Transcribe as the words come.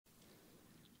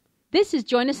This is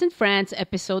Join Us in France,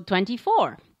 episode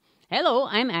 24. Hello,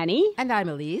 I'm Annie. And I'm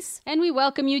Elyse. And we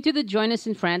welcome you to the Join Us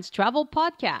in France travel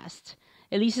podcast.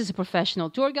 Elyse is a professional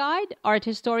tour guide, art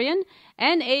historian,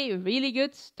 and a really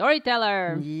good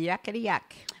storyteller. Yakety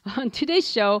yak. On today's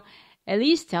show,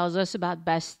 Elyse tells us about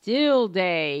Bastille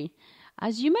Day.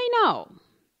 As you may know,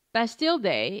 Bastille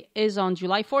Day is on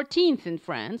July 14th in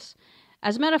France.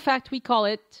 As a matter of fact, we call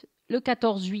it Le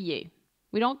 14 Juillet.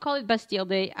 We don't call it Bastille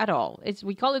Day at all.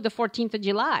 We call it the 14th of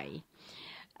July.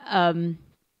 I'm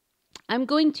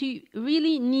going to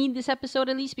really need this episode,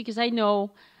 Elyse, because I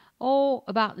know,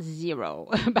 about zero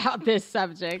about this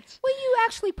subject. Well, you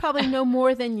actually probably know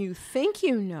more than you think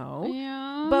you know.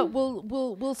 Yeah. But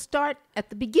we'll start at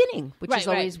the beginning, which is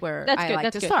always where I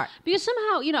like to start. Because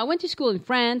somehow, I went to school in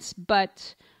France,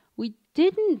 but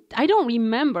I don't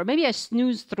remember. Maybe I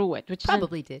snoozed through it, which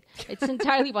probably did. It's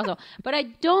entirely possible. But I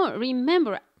don't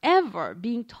remember ever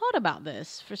being taught about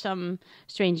this for some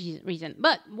strange reason.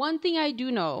 But one thing I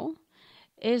do know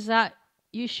is that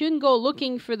you shouldn't go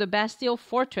looking for the Bastille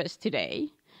Fortress today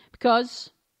because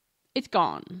it's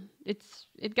gone.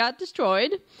 It got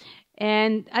destroyed.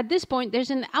 And at this point,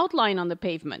 there's an outline on the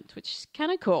pavement, which is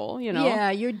kind of cool,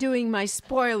 Yeah, you're doing my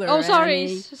spoiler, Oh, sorry.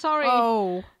 Annie. Sorry.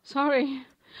 Oh. Sorry.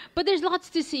 But there's lots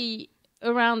to see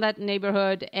around that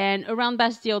neighborhood and around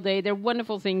Bastille Day. There are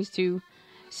wonderful things to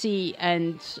see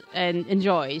and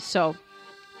enjoy. So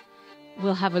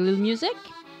we'll have a little music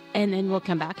and then we'll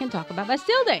come back and talk about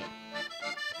Bastille Day.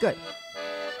 Good.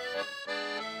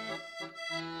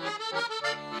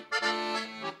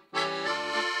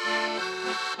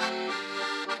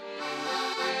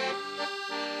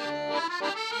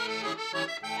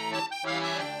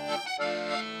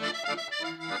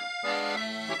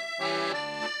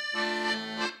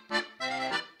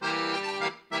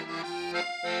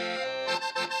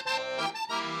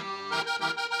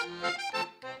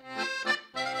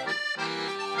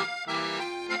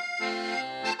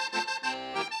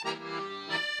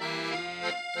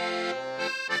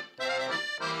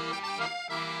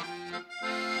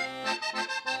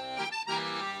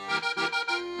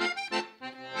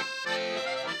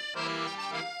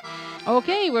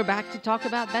 Okay, we're back to talk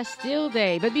about Bastille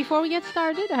Day. But before we get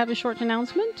started, I have a short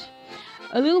announcement.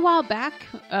 A little while back,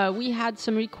 we had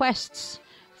some requests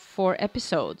for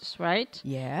episodes, right?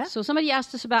 Yeah. So somebody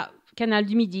asked us about Canal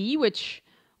du Midi, which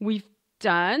we've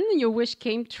done. Your wish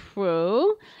came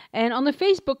true. And on the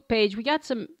Facebook page, we got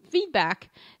some feedback.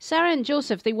 Sarah and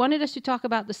Joseph, they wanted us to talk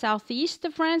about the southeast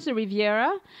of France, the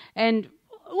Riviera, and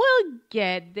we'll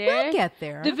get there.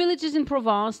 The villages in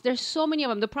Provence, there's so many of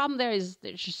them. The problem there is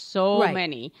there's just so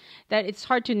many that it's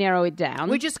hard to narrow it down.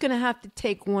 We're just going to have to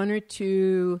take one or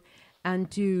two and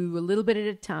do a little bit at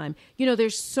a time.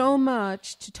 There's so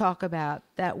much to talk about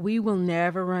that we will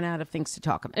never run out of things to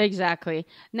talk about. Exactly.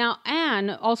 Now, Anne,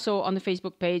 also on the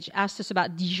Facebook page, asked us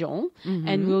about Dijon,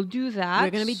 and we'll do that.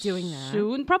 We're going to be doing that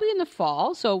soon, probably in the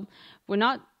fall, so we're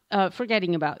not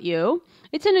forgetting about you.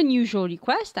 It's an unusual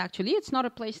request, actually. It's not a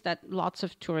place that lots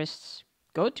of tourists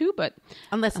go to, but...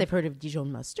 Unless they've heard of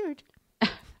Dijon mustard.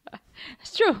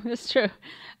 It's true.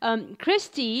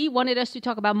 Christy wanted us to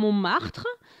talk about Montmartre,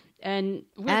 and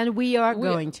we are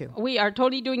going to. We are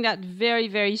totally doing that very,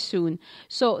 very soon.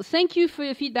 So thank you for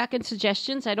your feedback and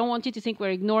suggestions. I don't want you to think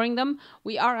we're ignoring them.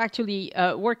 We are actually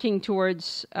working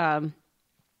towards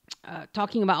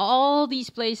talking about all these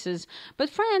places. But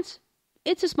France...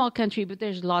 It's a small country, but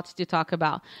there's lots to talk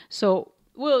about. So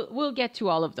we'll get to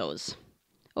all of those.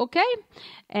 Okay?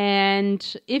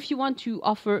 And if you want to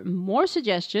offer more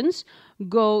suggestions,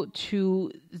 go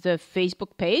to the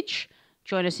Facebook page,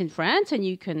 Join Us in France, and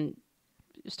you can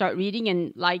start reading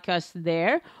and like us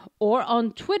there. Or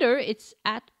on Twitter, it's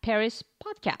at Paris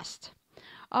Podcast.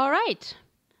 All right.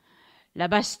 La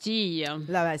Bastille.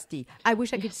 I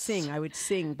wish I could sing. I would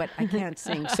sing, but I can't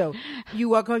sing. So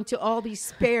you are going to all be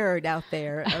spared out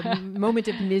there. A moment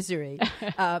of misery.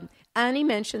 Annie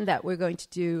mentioned that we're going to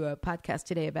do a podcast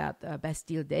today about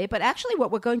Bastille Day. But actually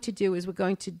what we're going to do is we're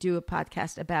going to do a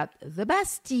podcast about the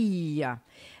Bastille.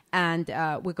 And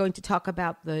we're going to talk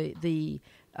about the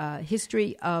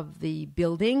history of the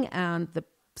building and the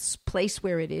place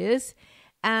where it is.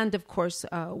 And of course,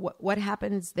 what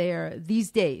happens there these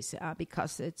days,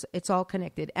 because it's all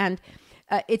connected. And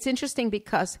it's interesting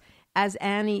because as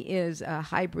Annie is a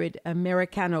hybrid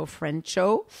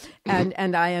Americano-Frencho,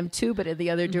 and I am too, but in the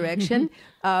other direction,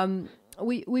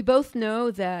 we both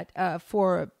know that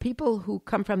for people who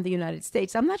come from the United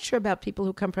States, I'm not sure about people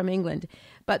who come from England,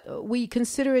 but we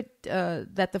consider it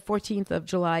that the 14th of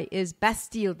July is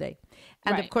Bastille Day.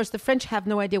 And of course, the French have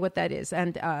no idea what that is.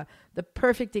 And the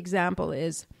perfect example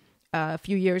is a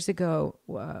few years ago,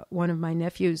 one of my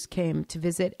nephews came to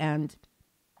visit, and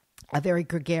a very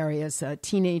gregarious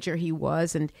teenager he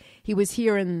was, and he was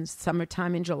here in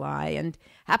summertime in July and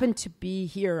happened to be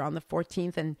here on the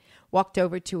 14th and walked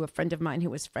over to a friend of mine who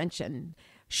was French and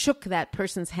shook that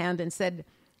person's hand and said,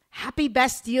 "Happy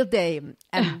Bastille Day."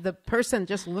 And the person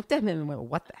just looked at him and went,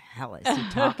 "What the hell is he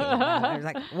talking about?" I was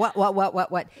like,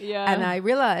 what? Yeah. And I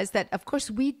realized that, of course,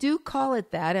 we do call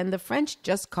it that, and the French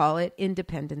just call it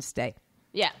Independence Day.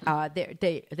 Yeah.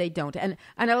 They don't. And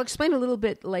I'll explain a little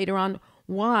bit later on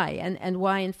why, and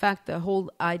why, in fact, the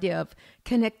whole idea of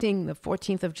connecting the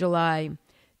 14th of July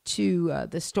to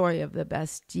the story of the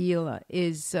Bastille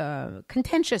is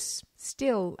contentious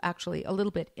still, actually, a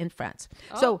little bit in France.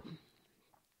 So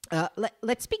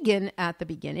let's begin at the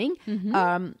beginning.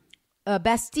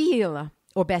 Bastille,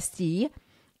 or Bastille,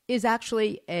 is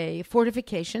actually a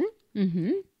fortification,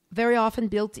 very often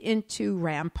built into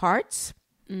ramparts.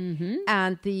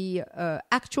 And the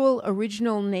actual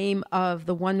original name of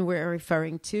the one we're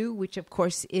referring to, which of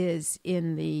course is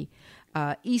in the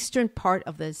eastern part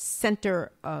of the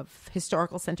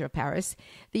historical center of Paris,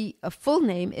 the full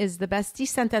name is the Bastille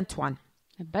Saint Antoine.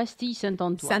 Bastille Saint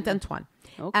Antoine. Saint Antoine.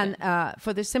 Okay. And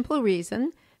for the simple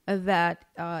reason that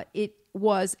it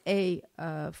was a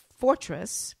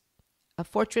fortress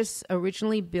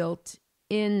originally built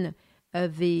in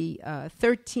the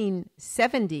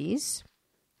 1370s.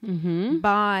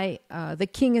 By the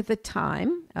king at the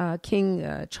time,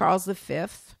 King Charles V.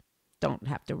 Don't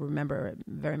have to remember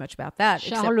very much about that.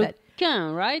 Charles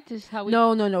Quint, right? Is how we...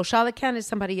 No. Charles Quint is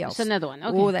somebody else. It's another one.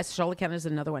 Okay. Oh, Charles Quint is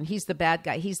another one. He's the bad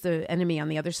guy. He's the enemy on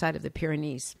the other side of the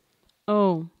Pyrenees.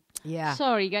 Oh. Yeah.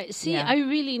 Sorry, guys. See, Yeah. I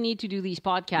really need to do these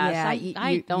podcasts. Yeah,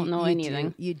 I don't know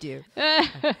anything. You do.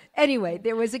 Anyway,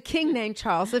 there was a king named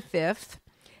Charles V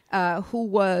who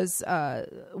was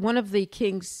one of the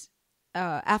kings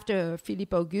after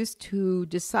Philippe Auguste, who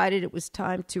decided it was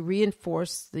time to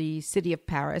reinforce the city of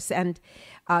Paris. And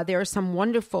there are some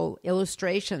wonderful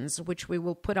illustrations, which we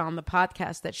will put on the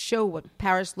podcast, that show what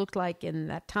Paris looked like in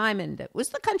that time. And it was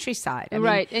the countryside. I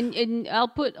mean, and I'll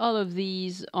put all of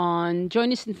these on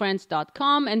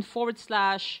joinusinfrance.com and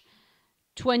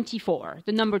 /24,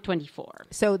 the number 24.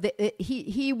 So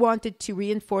he wanted to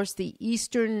reinforce the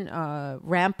eastern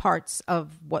ramparts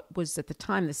of what was at the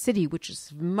time the city, which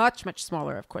is much, much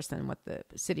smaller, of course, than what the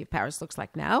city of Paris looks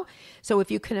like now. So if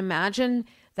you can imagine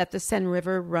that the Seine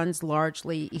River runs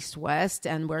largely east-west,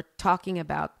 and we're talking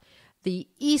about the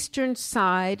eastern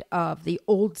side of the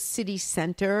old city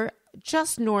center,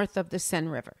 just north of the Seine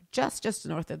River, just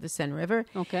north of the Seine River.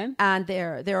 Okay. And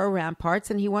there are ramparts,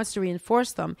 and he wants to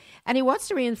reinforce them. And he wants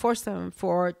to reinforce them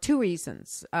for two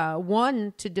reasons.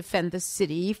 One, to defend the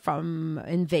city from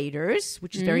invaders,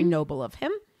 which is very noble of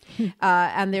him.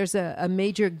 And there's a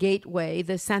major gateway,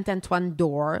 the Saint Antoine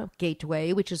door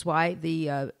gateway, which is why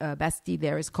the Bastille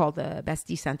there is called the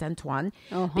Bastille Saint Antoine,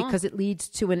 because it leads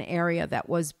to an area that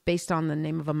was based on the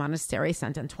name of a monastery,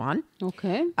 Saint Antoine.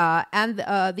 Okay. And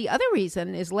the other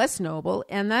reason is less noble,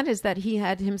 and that is that he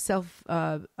had himself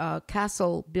a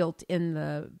castle built in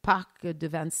the Parc de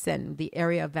Vincennes, the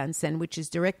area of Vincennes, which is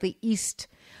directly east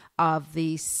of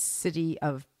the city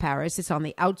of Paris. It's on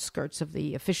the outskirts of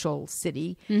the official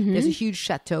city. There's a huge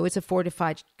chateau. It's a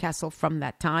fortified castle from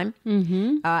that time.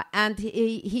 And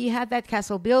he had that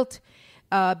castle built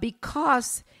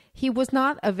because he was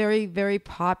not a very, very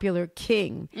popular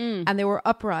king. And there were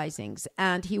uprisings.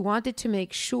 And he wanted to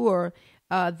make sure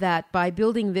that by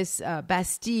building this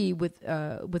Bastille with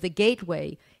a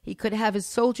gateway, he could have his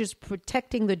soldiers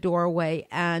protecting the doorway,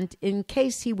 and in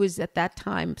case he was at that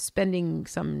time spending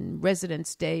some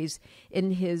residence days in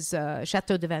his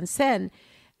Chateau de Vincennes,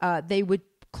 they would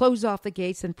close off the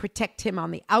gates and protect him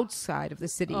on the outside of the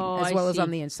city as well as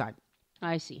on the inside.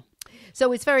 I see.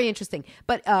 So it's very interesting.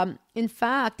 But in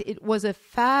fact, it was a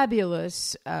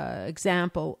fabulous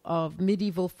example of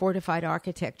medieval fortified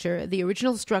architecture. The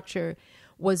original structure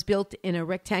was built in a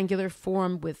rectangular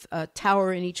form with a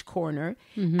tower in each corner,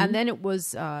 and then it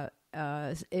was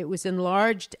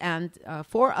enlarged, and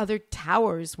 4 other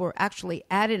towers were actually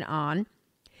added on,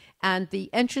 and the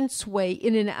entranceway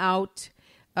in and out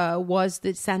was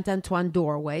the Saint Antoine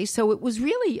doorway. So it was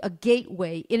really a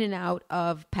gateway in and out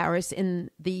of Paris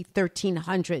in the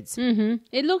 1300s.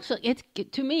 It looks like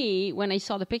it to me when I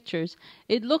saw the pictures.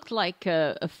 It looked like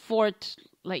a fort,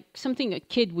 like something a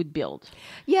kid would build.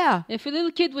 Yeah. If a little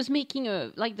kid was making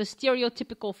the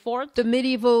stereotypical fort. The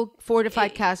medieval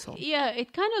fortified castle. Yeah,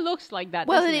 it kind of looks like that,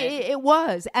 Well, doesn't it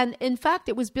was. And in fact,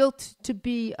 it was built to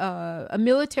be a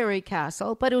military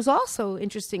castle, but it was also,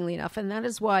 interestingly enough, and that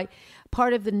is why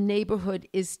part of the neighborhood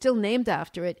is still named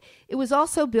after it, it was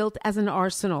also built as an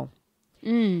arsenal.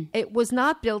 It was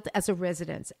not built as a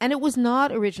residence, and it was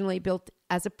not originally built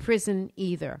as a prison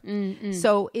either.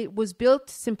 So it was built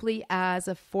simply as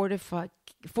a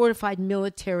fortified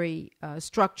military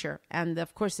structure. And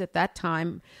of course, at that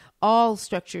time, all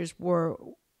structures were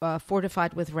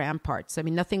fortified with ramparts. I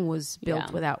mean, nothing was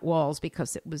built without walls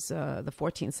because it was the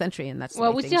 14th century, and that's the way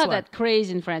we still have that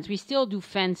craze in France. We still do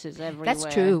fences everywhere. That's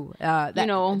true.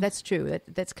 That's true.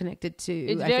 That's connected to.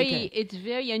 It's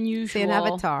very unusual. Say an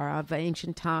avatar of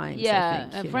ancient times. Yeah,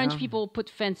 I think, French people put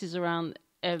fences around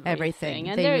everything,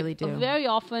 and they really do. Very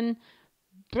often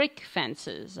brick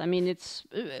fences. I mean, it's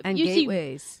and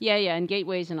gateways. And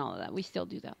gateways and all of that. We still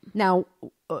do that now.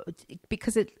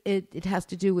 Because it has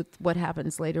to do with what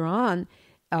happens later on,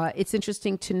 it's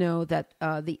interesting to know that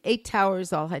the 8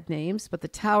 towers all had names, but the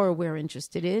tower we're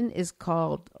interested in is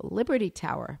called Liberty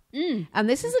Tower. And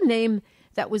this is a name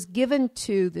that was given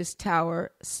to this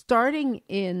tower starting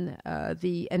in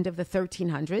the end of the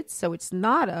 1300s, so it's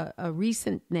not a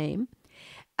recent name.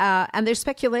 And there's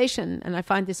speculation, and I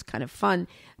find this kind of fun,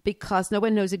 because no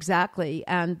one knows exactly.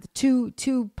 And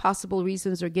two possible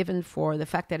reasons are given for the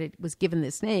fact that it was given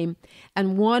this name.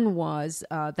 And one was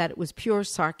that it was pure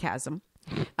sarcasm,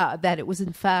 that it was,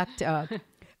 in fact,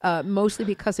 mostly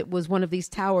because it was one of these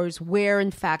towers where, in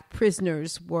fact,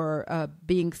 prisoners were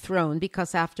being thrown,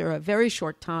 because after a very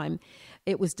short time,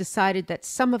 it was decided that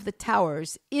some of the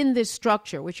towers in this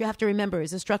structure, which you have to remember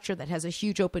is a structure that has a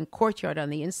huge open courtyard on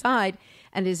the inside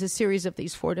and is a series of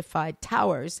these fortified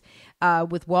towers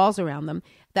with walls around them,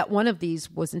 that one of these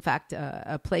was, in fact,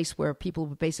 a place where people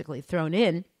were basically thrown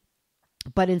in.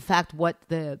 But in fact, what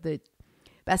the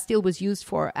Bastille was used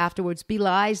for afterwards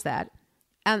belies that.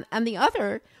 And the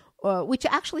other, which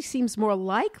actually seems more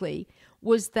likely,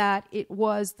 was that it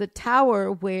was the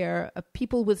tower where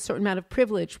people with a certain amount of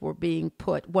privilege were being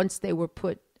put once they were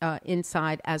put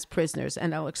inside as prisoners.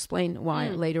 And I'll explain why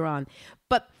later on.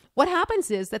 But what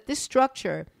happens is that this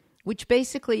structure, which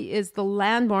basically is the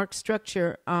landmark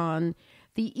structure on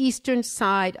the eastern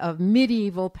side of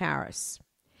medieval Paris,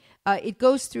 it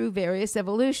goes through various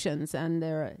evolutions, and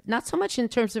they're not so much in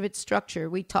terms of its structure.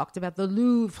 We talked about the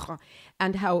Louvre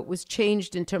and how it was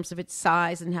changed in terms of its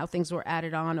size and how things were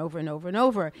added on over and over and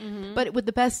over. But with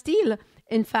the Bastille,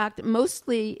 in fact,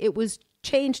 mostly it was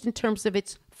changed in terms of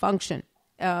its function.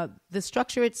 The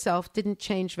structure itself didn't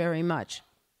change very much.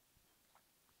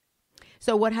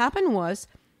 So what happened was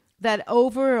that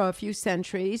over a few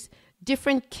centuries,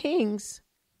 different kings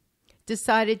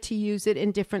decided to use it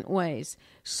in different ways.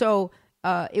 So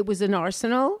it was an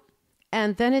arsenal,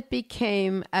 and then it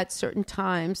became, at certain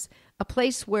times, a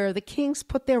place where the kings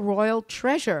put their royal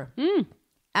treasure.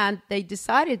 And they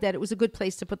decided that it was a good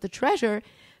place to put the treasure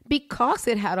because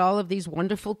it had all of these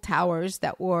wonderful towers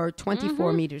that were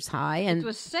 24 meters high. And it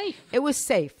was safe. It was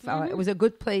safe. It was a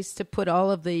good place to put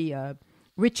all of the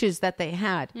riches that they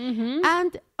had.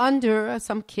 And under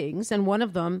some kings, and one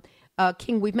of them,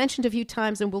 king we've mentioned a few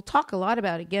times, and we'll talk a lot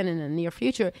about again in the near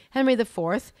future, Henry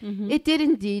IV, it did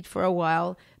indeed for a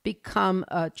while become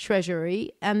a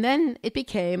treasury, and then it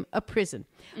became a prison.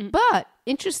 But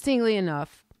interestingly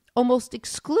enough, almost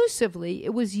exclusively,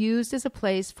 it was used as a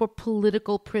place for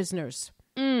political prisoners.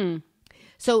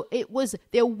 So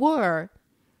there were,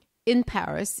 in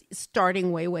Paris,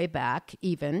 starting way back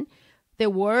even,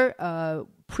 there were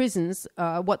prisons,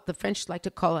 what the French like to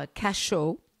call a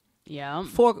cachot,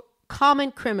 for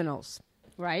common criminals.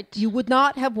 Right. You would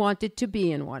not have wanted to be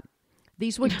in one.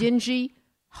 These were dingy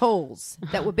holes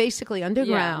that were basically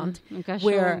underground,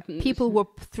 where people were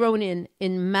thrown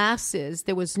in masses.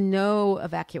 There was no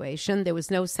evacuation. There was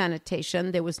no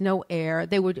sanitation. There was no air.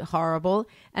 They were horrible,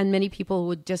 and many people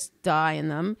would just die in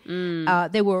them.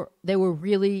 They were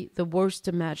really the worst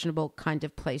imaginable kind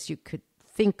of place you could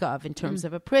think of in terms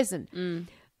of a prison.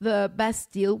 The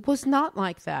Bastille was not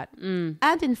like that.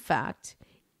 And in fact,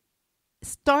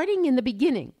 starting in the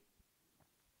beginning,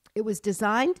 it was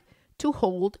designed to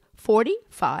hold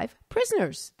 45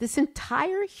 prisoners, this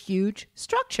entire huge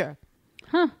structure.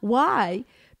 Why?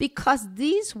 Because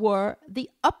these were the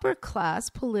upper class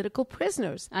political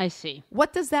prisoners. I see.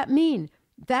 What does that mean?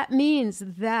 That means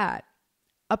that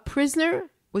a prisoner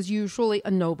was usually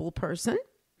a noble person.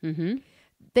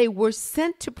 They were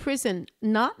sent to prison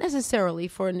not necessarily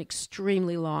for an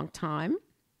extremely long time.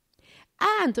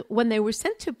 And when they were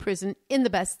sent to prison in the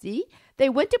Bastille, they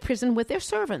went to prison with their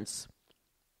servants.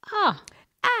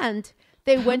 And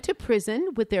they went to prison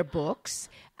with their books,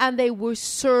 and they were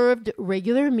served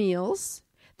regular meals.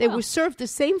 They were served the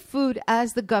same food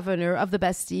as the governor of the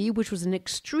Bastille, which was an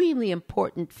extremely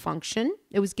important function.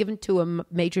 It was given to a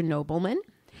major nobleman.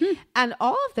 And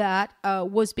all of that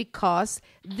was because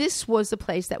this was a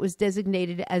place that was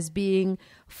designated as being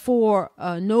for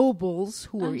nobles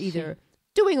who were either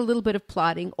doing a little bit of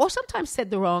plotting or sometimes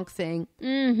said the wrong thing.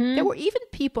 There were even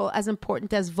people as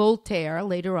important as Voltaire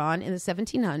later on in the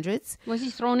 1700s. Was he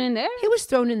thrown in there? He was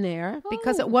thrown in there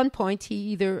because at one point he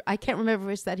either, I can't remember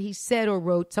if it's that he said or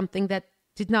wrote something that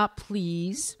did not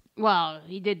please. Well,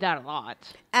 he did that a lot.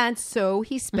 And so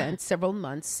he spent several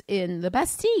months in the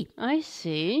Bastille. I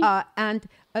see. We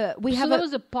have that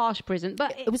was a posh prison.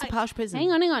 But it was a posh prison.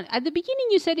 Hang on. At the beginning,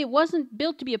 you said it wasn't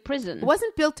built to be a prison. It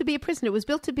wasn't built to be a prison. It was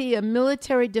built to be a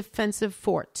military defensive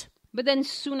fort. But then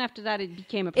soon after that, it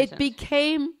became a prison. It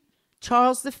became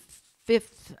Charles V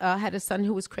had a son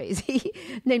who was crazy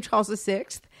named Charles VI.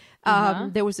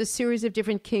 There was a series of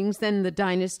different kings. Then the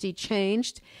dynasty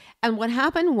changed. And what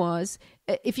happened was,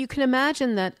 if you can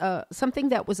imagine that something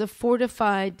that was a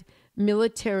fortified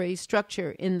military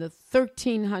structure in the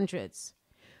 1300s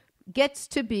gets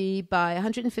to be, by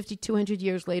 150, 200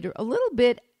 years later, a little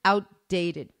bit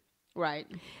outdated. Right.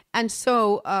 And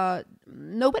so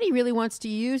nobody really wants to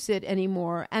use it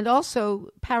anymore. And also,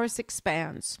 Paris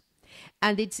expands.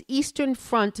 And its eastern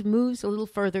front moves a little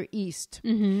further east.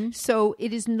 So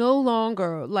it is no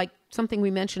longer, like something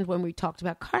we mentioned when we talked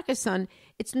about Carcassonne,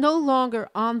 it's no longer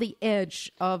on the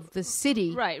edge of the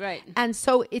city. Right. And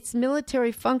so its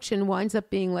military function winds up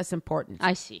being less important.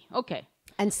 I see. Okay.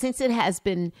 And since it has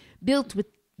been built with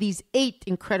these 8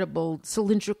 incredible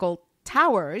cylindrical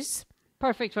towers,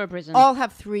 perfect for a prison. All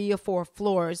have 3 or 4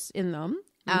 floors in them,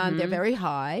 and they're very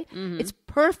high. It's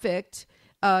perfect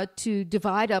to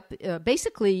divide up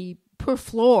basically per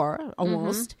floor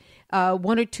almost 1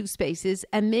 or 2 spaces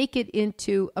and make it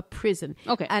into a prison.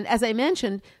 Okay. And as I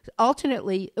mentioned,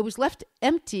 alternately, it was left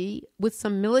empty with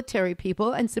some military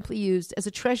people and simply used as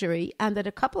a treasury. And that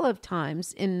a couple of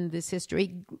times in this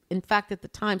history, in fact, at the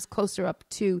times closer up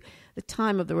to the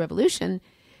time of the Revolution,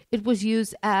 it was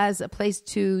used as a place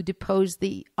to depose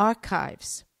the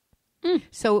archives.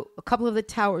 So a couple of the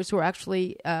towers were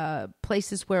actually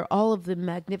places where all of the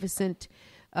magnificent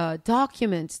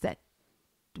documents that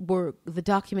were the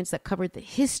documents that covered the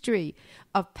history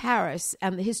of Paris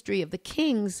and the history of the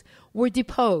kings were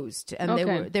deposed,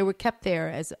 and they were kept there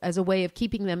as a way of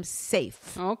keeping them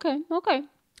safe. Okay.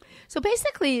 So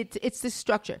basically, it's this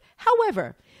structure.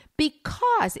 However,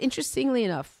 because interestingly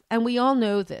enough, and we all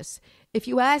know this, if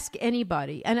you ask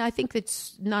anybody, and I think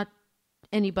it's not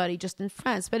anybody just in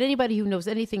France, but anybody who knows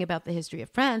anything about the history of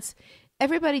France,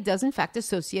 everybody does in fact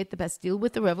associate the Bastille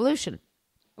with the Revolution.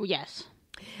 Oh, yes.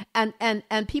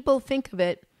 And people think of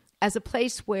it as a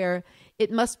place where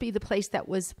it must be the place that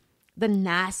was the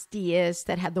nastiest,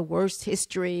 that had the worst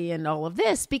history and all of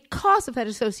this because of that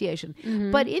association.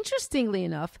 But interestingly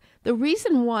enough, the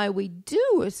reason why we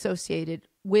do associate it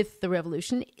with the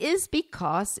Revolution is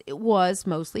because it was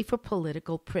mostly for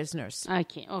political prisoners.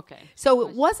 Okay. So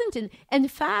it wasn't in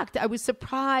fact, I was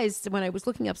surprised when I was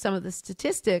looking up some of the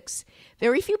statistics.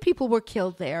 Very few people were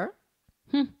killed there.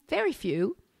 Very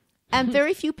few. And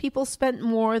very few people spent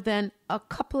more than a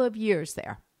couple of years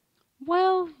there.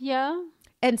 Well, yeah.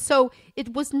 And so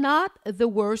it was not the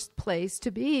worst place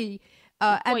to be.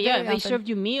 They served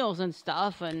you meals and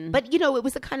stuff. But, it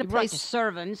was the kind of place.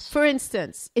 Servants. For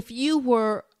instance, if you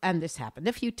were, and this happened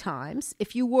a few times,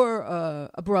 if you were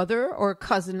a brother or a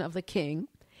cousin of the king,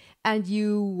 and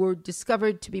you were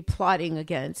discovered to be plotting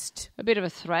against a bit of a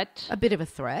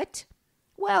threat,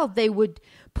 well, they would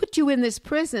put you in this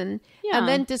prison and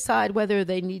then decide whether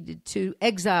they needed to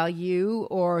exile you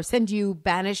or send you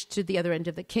banished to the other end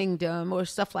of the kingdom or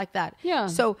stuff like that. Yeah.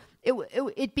 So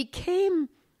it became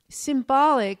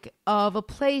symbolic of a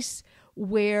place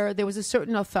where there was a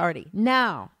certain authority.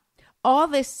 Now, all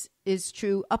this is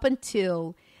true up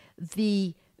until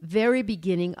the very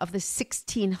beginning of the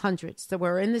 1600s. So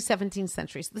we're in the 17th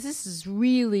century. So this is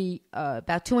really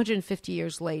about 250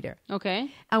 years later. Okay.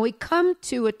 And we come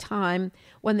to a time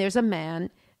when there's a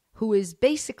man who is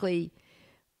basically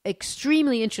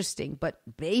extremely interesting, but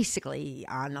basically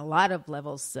on a lot of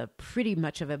levels pretty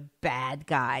much of a bad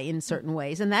guy in certain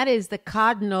ways. And that is the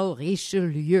Cardinal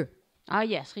Richelieu. Ah,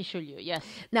 yes, Richelieu, yes.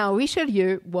 Now,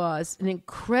 Richelieu was an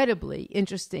incredibly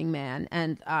interesting man,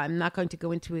 and I'm not going to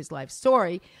go into his life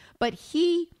story, but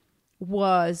he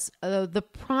was the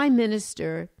prime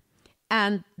minister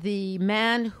and the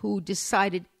man who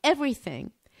decided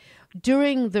everything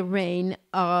during the reign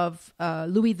of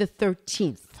Louis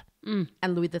XIII.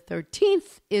 And Louis XIII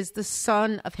is the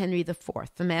son of Henry IV,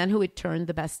 the man who had turned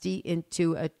the Bastille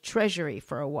into a treasury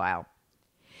for a while.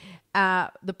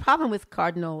 The problem with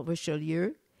Cardinal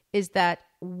Richelieu is that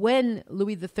when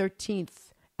Louis XIII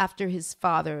after his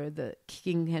father, the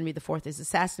King Henry IV, is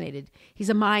assassinated. He's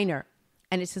a minor,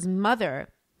 and it's his mother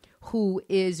who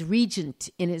is regent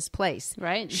in his place.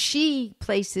 Right. She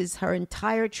places her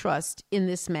entire trust in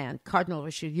this man, Cardinal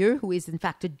Richelieu, who is in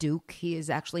fact a duke. He is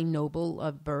actually noble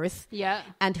of birth. Yeah.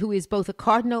 And who is both a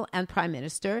cardinal and prime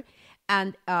minister.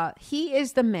 And he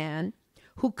is the man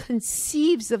who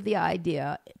conceives of the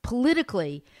idea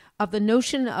politically of the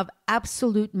notion of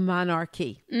absolute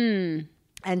monarchy.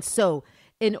 And so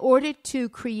in order to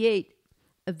create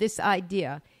this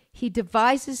idea, he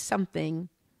devises something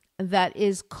that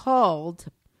is called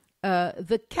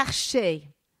the cachet.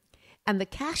 And the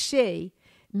cachet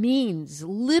means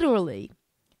literally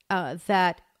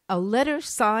that a letter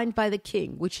signed by the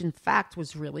king, which in fact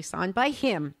was really signed by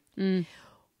him,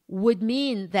 would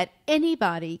mean that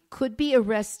anybody could be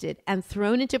arrested and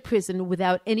thrown into prison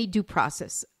without any due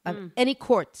process of any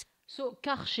court. So,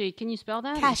 cachet, can you spell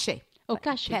that? Cachet. Oh,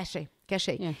 cachet.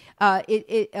 Cachet.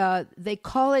 Yeah. They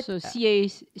call it So,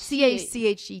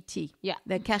 C-A-C-H-E-T. Yeah.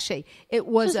 The cachet. It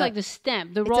was Just like the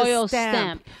stamp, the it's a royal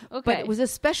stamp. Okay. But it was a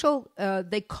special,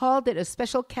 they called it a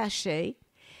special cachet.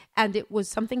 And it was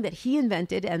something that he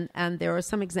invented, and there are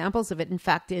some examples of it. In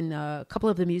fact, in a couple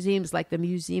of the museums, like the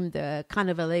Museum de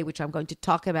Carnavalet, which I'm going to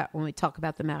talk about when we talk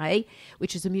about the Marais,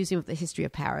 which is a museum of the history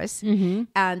of Paris.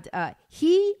 And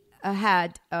he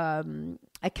had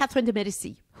Catherine de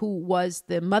Medici, who was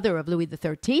the mother of Louis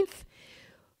XIII.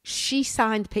 She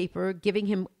signed paper giving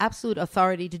him absolute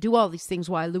authority to do all these things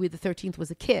while Louis XIII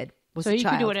was a kid. Was So a he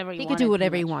child. could do whatever he He wanted. could do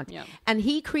whatever pretty he much. wanted. Yeah. And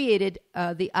he created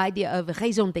the idea of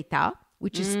raison d'état,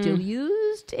 which is still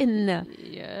used in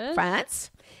Yes.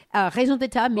 France. Raison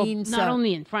d'état means not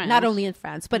only in France. Not only in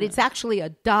France, but it's actually a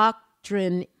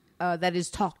doctrine that is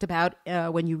talked about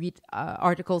when you read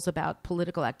articles about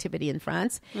political activity in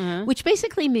France, which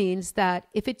basically means that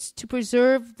if it's to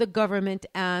preserve the government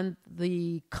and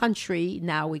the country,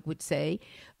 now we would say,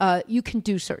 you can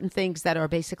do certain things that are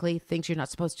basically things you're not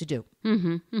supposed to do,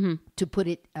 to put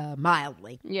it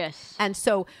mildly. Yes. And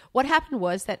so what happened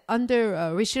was that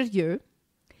under Richelieu,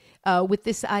 with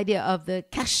this idea of the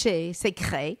cachet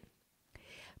secret,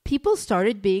 people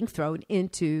started being thrown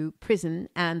into prison,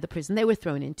 and the prison they were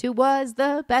thrown into was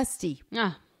the Bastille.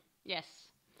 Yes.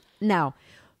 Now,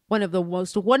 one of the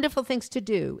most wonderful things to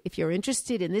do, if you're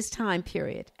interested in this time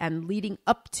period and leading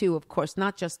up to, of course,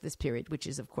 not just this period, which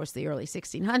is, of course, the early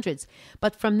 1600s,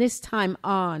 but from this time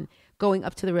on, going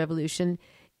up to the Revolution,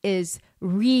 is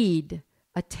read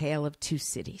A Tale of Two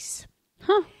Cities.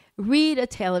 Read A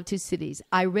Tale of Two Cities.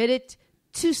 I read it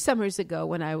 2 summers ago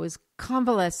when I was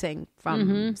convalescing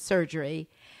from surgery.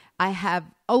 I have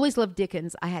always loved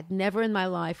Dickens. I had never in my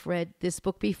life read this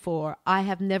book before. I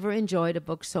have never enjoyed a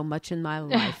book so much in my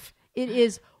life. It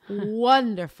is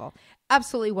wonderful.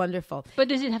 Absolutely wonderful. But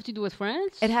does it have to do with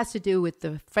France? It has to do with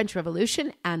the French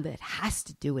Revolution, and it has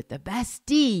to do with the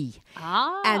Bastille.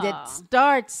 And it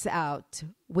starts out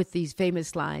with these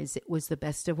famous lines. It was the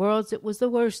best of worlds. It was the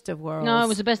worst of worlds. No, it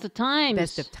was the best of times.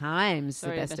 Best of times.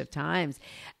 Sorry, the best of times.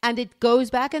 And it goes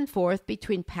back and forth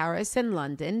between Paris and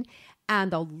London.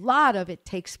 And a lot of it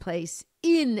takes place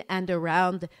in and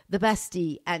around the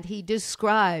Bastille. And he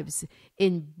describes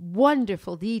in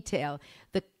wonderful detail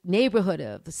the neighborhood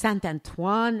of Saint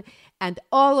Antoine and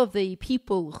all of the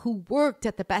people who worked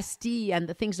at the Bastille and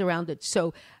the things around it.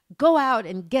 So go out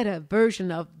and get a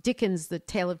version of Dickens' The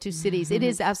Tale of Two Cities. It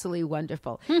is absolutely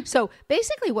wonderful. So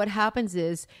basically what happens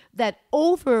is that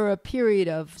over a period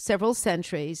of several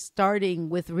centuries, starting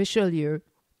with Richelieu,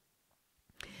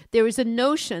 there is a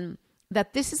notion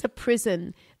that this is a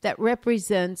prison that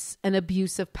represents an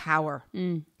abuse of power.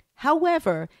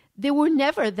 However, there were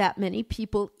never that many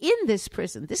people in this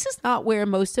prison. This is not where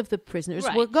most of the prisoners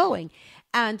were going.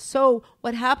 And so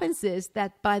what happens is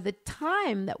that by the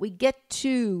time that we get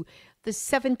to the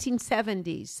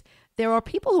 1770s, there are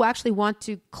people who actually want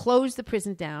to close the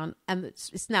prison down, and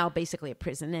it's now basically a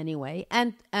prison anyway,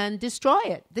 and destroy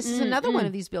it. This is another one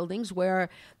of these buildings where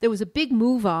there was a big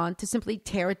move on to simply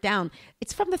tear it down.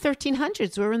 It's from the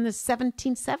 1300s. We're in the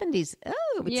 1770s.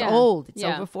 Oh, it's old. It's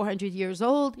over 400 years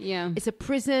old. Yeah. It's a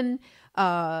prison.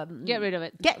 Get rid of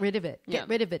it. Get rid of it. Get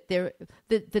rid of it.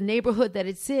 The neighborhood that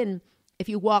it's in, if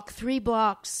you walk 3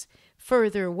 blocks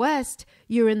further west,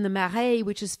 you're in the Marais,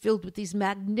 which is filled with these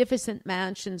magnificent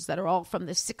mansions that are all from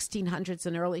the 1600s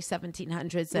and early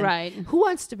 1700s. And who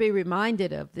wants to be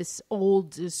reminded of this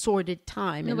old, sordid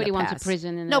time? Nobody in the wants past? a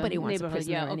prison in Nobody the wants a neighborhood.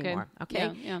 prison there anymore.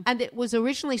 Okay, Yeah. and it was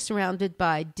originally surrounded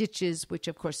by ditches, which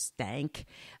of course stank.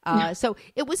 So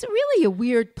it was really a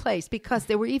weird place because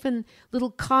there were even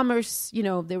little commerce. You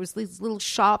know, there was these little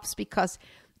shops because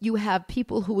you have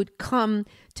people who would come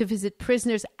to visit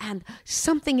prisoners. And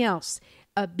something else,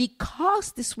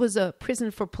 because this was a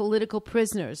prison for political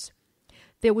prisoners,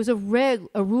 there was a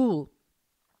rule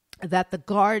that the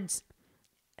guards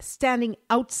standing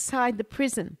outside the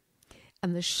prison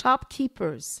and the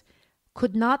shopkeepers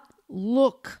could not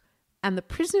look, and the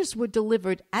prisoners were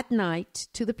delivered at night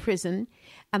to the prison,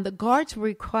 and the guards were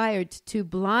required to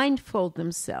blindfold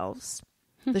themselves.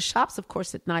 The shops, of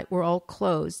course, at night were all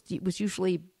closed. It was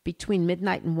usually between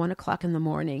midnight and 1 o'clock in the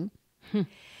morning.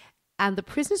 And the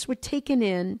prisoners were taken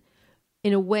in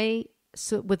a way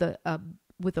with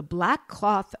a black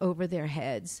cloth over their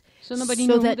heads, so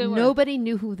nobody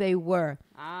knew who they were.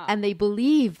 Ah. And they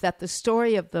believed that the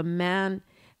story of the man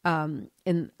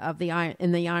in the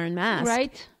Iron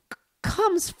Mask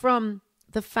comes from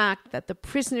the fact that the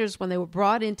prisoners, when they were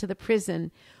brought into the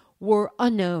prison, were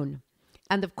unknown.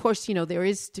 And of course, there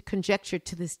is to conjecture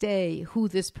to this day who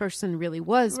this person really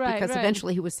was, because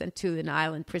eventually he was sent to an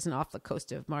island prison off the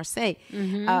coast of Marseille.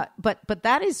 Mm-hmm. But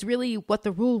that is really what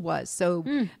the rule was. So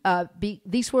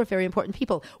these were very important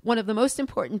people. One of the most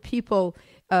important people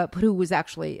who was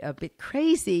actually a bit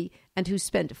crazy and who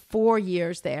spent 4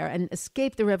 years there and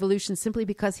escaped the revolution simply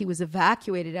because he was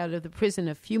evacuated out of the prison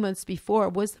a few months before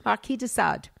was the Marquis de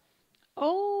Sade.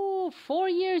 Oh, 4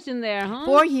 years in there, huh?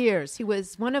 4 years. He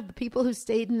was one of the people who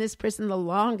stayed in this prison the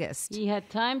longest. He had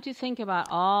time to think about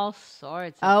all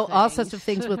sorts of things. All sorts of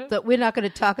things that we're not going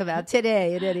to talk about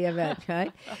today in any event,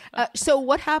 right? So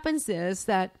what happens is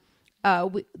that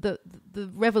the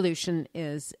revolution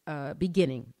is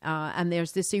beginning, and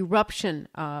there's this eruption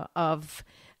of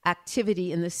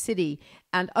activity in the city,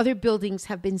 and other buildings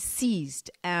have been seized.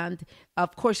 And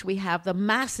of course, we have the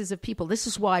masses of people. This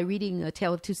is why reading A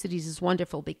Tale of Two Cities is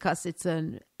wonderful, because it's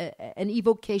an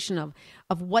evocation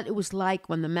of what it was like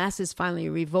when the masses finally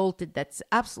revolted. That's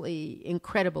absolutely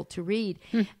incredible to read.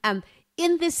 And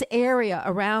in this area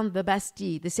around the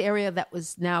Bastille, this area that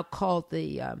was now called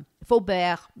the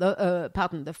Faubourg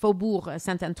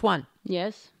Saint Antoine,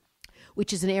 yes,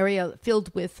 which is an area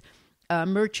filled with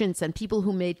merchants and people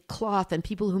who made cloth and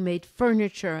people who made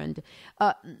furniture. And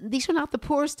these are not the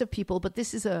poorest of people, but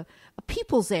this is a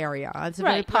people's area. It's a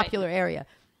very popular area.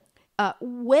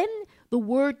 When the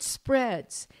word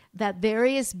spreads that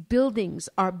various buildings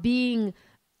are being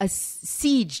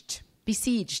besieged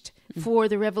for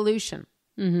the revolution,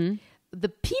 the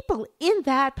people in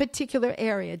that particular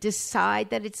area decide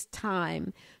that it's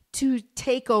time to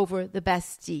take over the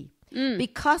Bastille.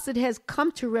 Because it has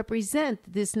come to represent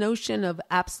this notion of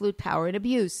absolute power and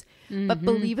abuse. But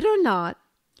believe it or not,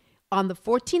 on the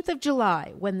 14th of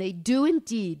July, when they do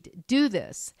indeed do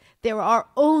this, there are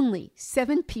only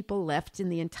 7 people left in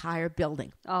the entire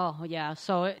building. Oh, yeah.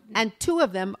 And 2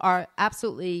 of them are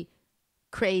absolutely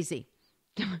crazy.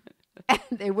 And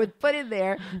they were put in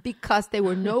there because they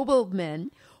were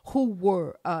noblemen who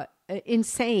were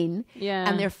insane,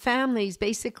 and their families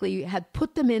basically had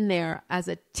put them in there as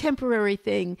a temporary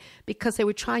thing because they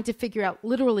were trying to figure out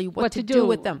literally what to do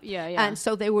with them. And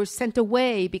so they were sent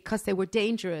away because they were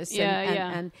dangerous.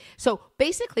 And so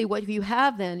basically what you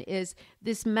have then is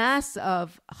this mass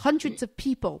of hundreds of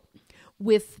people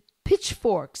with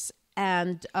pitchforks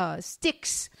and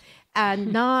sticks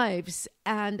and knives,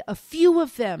 and a few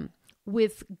of them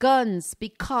with guns,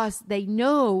 because they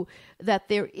know that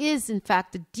there is, in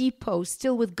fact, a depot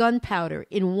still with gunpowder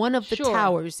in one of the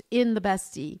towers in the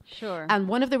Bastille. And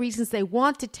one of the reasons they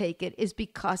want to take it is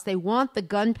because they want the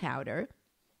gunpowder.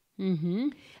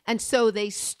 And so they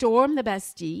storm the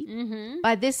Bastille.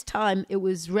 By this time, it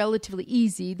was relatively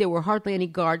easy. There were hardly any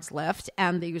guards left,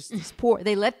 and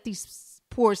they let these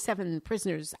poor 7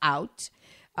 prisoners out.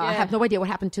 I have no idea what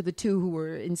happened to the 2 who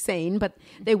were insane, but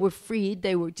they were freed.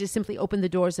 They were just simply opened the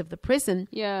doors of the prison.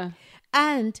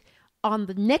 And on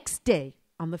the next day,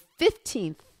 on the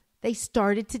 15th, they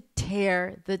started to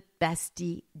tear the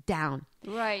Bastille down.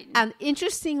 And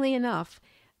interestingly enough,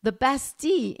 the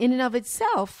Bastille in and of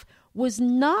itself was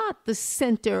not the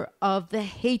center of the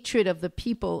hatred of the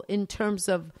people in terms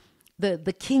of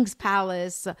the king's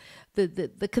palace,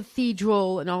 the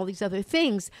cathedral, and all these other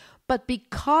things. But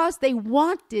because they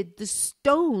wanted the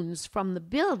stones from the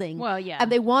building,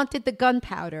 and they wanted the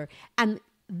gunpowder. And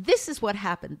this is what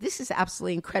happened. This is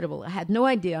absolutely incredible. I had no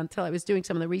idea until I was doing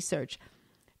some of the research.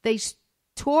 They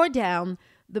tore down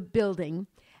the building,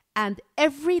 and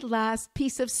every last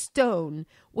piece of stone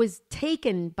was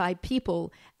taken by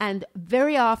people. And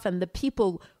very often the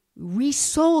people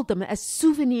resold them as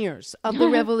souvenirs of the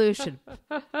revolution.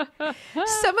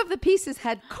 Some of the pieces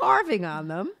had carving on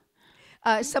them.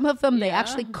 Some of them they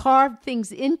actually carved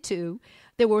things into.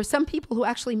 there were some people who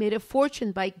actually made a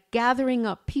fortune by gathering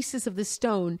up pieces of the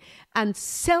stone and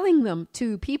selling them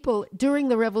to people during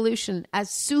the revolution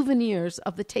as souvenirs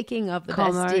of the taking of the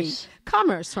Bastille.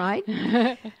 Commerce, right?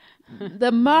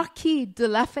 The Marquis de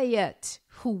Lafayette,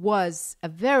 who was a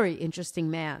very interesting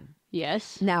man.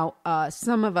 Yes. Now,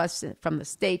 some of us from the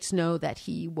States know that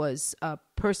he was a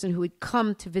person who had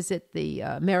come to visit the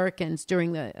Americans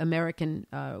during the American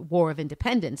War of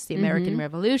Independence, the American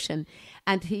Revolution,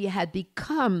 and he had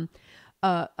become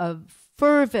a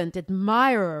fervent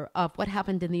admirer of what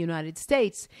happened in the United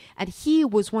States. And he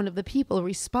was one of the people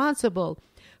responsible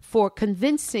for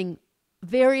convincing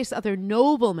various other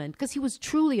noblemen, because he was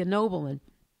truly a nobleman,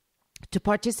 to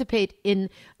participate in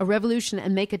a revolution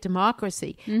and make a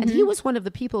democracy. And he was one of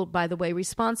the people, by the way,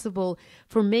 responsible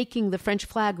for making the French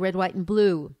flag red, white, and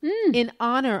blue in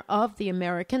honor of the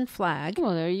American flag.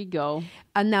 Well, there you go.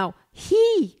 And now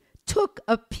he took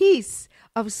a piece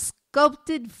of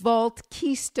sculpted vault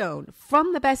keystone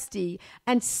from the Bastille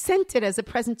and sent it as a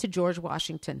present to George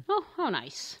Washington. Oh, how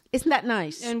nice. Isn't that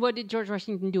nice? And what did George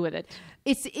Washington do with it?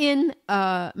 It's in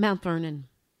Mount Vernon.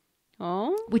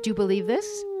 Oh. Would you believe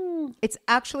this? It's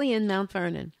actually in Mount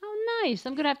Vernon. How nice.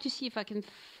 I'm going to have to see if I can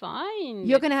find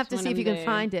You're going to have to see if you can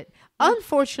find it.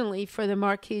 Unfortunately for the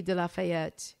Marquis de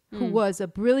Lafayette, who was a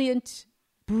brilliant,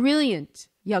 brilliant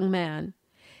young man,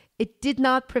 it did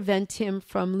not prevent him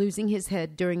from losing his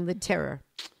head during the terror.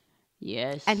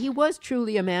 Yes. And he was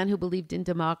truly a man who believed in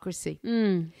democracy.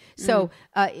 So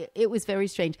it was very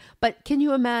strange. But can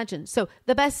you imagine? So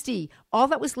the Bastille, all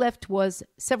that was left was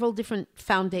several different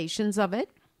foundations of it.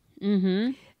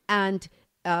 And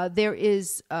there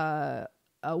is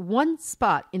one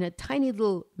spot in a tiny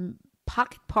little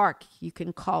pocket park, you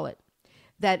can call it,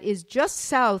 that is just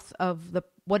south of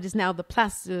what is now the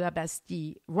Place de la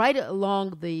Bastille, right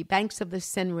along the banks of the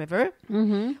Seine River,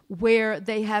 where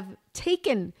they have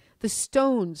taken the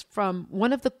stones from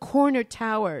one of the corner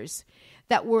towers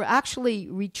that were actually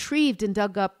retrieved and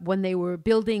dug up when they were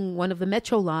building one of the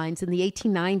metro lines in the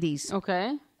 1890s.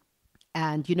 Okay.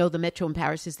 And you know, the metro in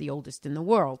Paris is the oldest in the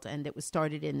world, and it was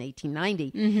started in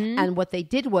 1890. And what they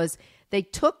did was they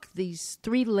took these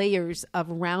 3 layers of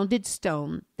rounded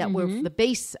stone that were the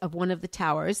base of one of the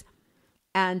towers,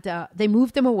 and they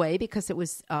moved them away because it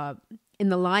was in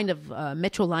the line of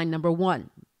metro line number 1.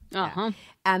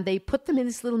 And they put them in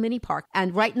this little mini park.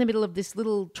 And right in the middle of this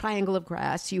little triangle of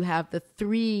grass, you have the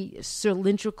 3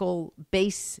 cylindrical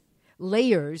base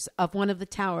layers of one of the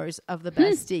towers of the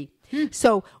Bastille.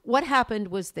 So what happened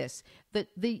was this, that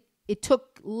it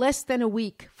took less than a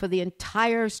week for the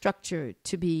entire structure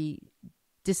to be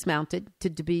dismounted, to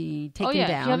be taken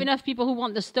down. If you have enough people who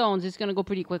want the stones, it's going to go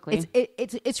pretty quickly.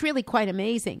 It's really quite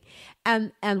amazing.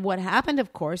 And what happened,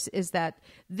 of course, is that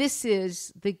this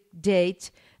is the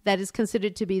date that is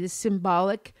considered to be the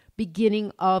symbolic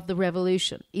beginning of the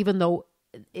revolution, even though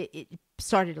it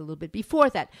started a little bit before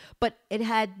that. But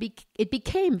it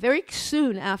became very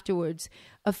soon afterwards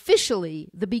officially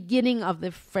the beginning of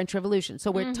the French Revolution. So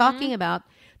we're talking about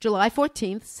July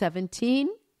 14th,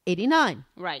 1789.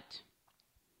 Right.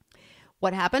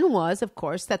 What happened was, of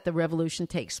course, that the revolution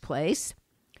takes place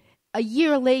a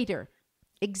year later,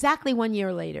 exactly 1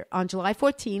 year later, on July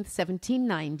 14th,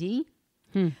 1790,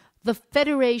 the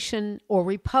Federation or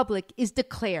Republic is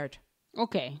declared.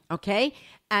 Okay.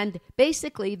 And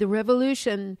basically, the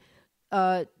revolution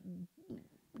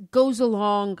goes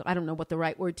along, I don't know what the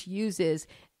right word to use is,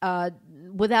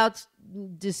 without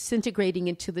disintegrating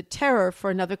into the terror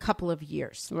for another couple of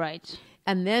years. Right.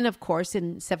 And then, of course,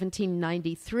 in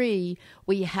 1793,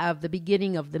 we have the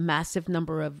beginning of the massive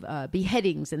number of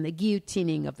beheadings and the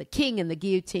guillotining of the king and the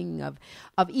guillotining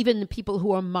of even the people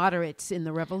who are moderates in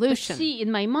the revolution. But see,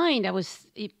 in my mind, I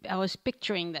was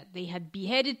picturing that they had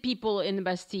beheaded people in the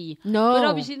Bastille. No. But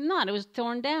obviously not. It was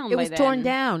torn down. It was torn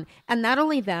down. And not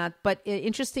only that, but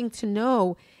interesting to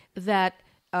know that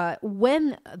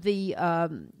when the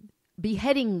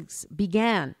beheadings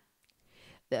began,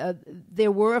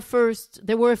 there were a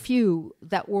few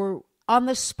that were on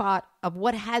the spot of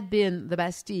what had been the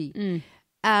Bastille.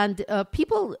 And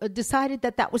people decided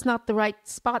that was not the right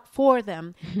spot for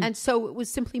them. And so it was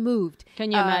simply moved.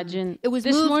 Can you imagine? It was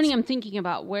this moved. morning I'm thinking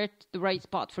about where the right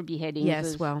spot for beheading Yes,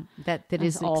 is. well, that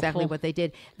is exactly awful. what they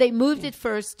did. They moved it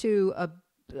first to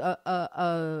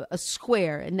a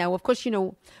square. And now, of course, you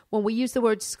know, when we use the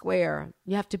word square,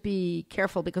 you have to be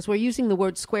careful because we're using the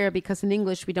word square because in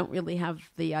English we don't really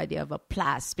have the idea of a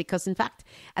place, because in fact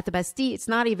at the Bastille it's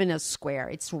not even a square,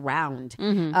 it's round.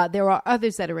 There are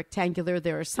others that are rectangular,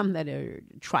 there are some that are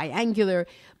triangular,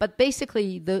 but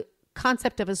basically the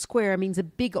concept of a square means a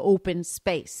big open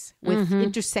space with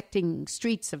intersecting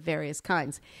streets of various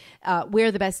kinds.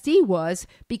 Where the Bastille was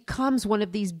becomes one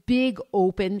of these big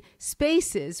open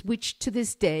spaces, which to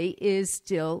this day is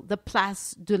still the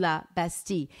Place de la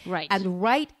Bastille. Right. And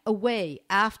right away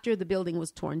after the building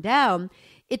was torn down,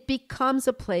 it becomes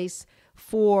a place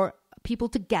for people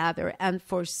to gather and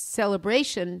for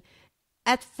celebration,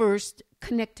 at first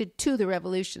connected to the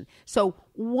revolution. So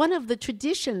one of the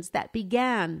traditions that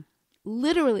began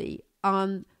literally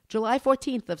on July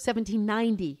 14th of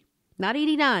 1790, not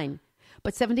 89,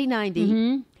 but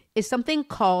 1790, is something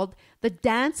called the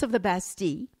Dance of the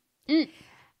Bastille.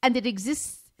 And it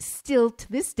exists still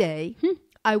to this day.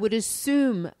 I would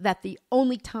assume that the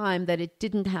only time that it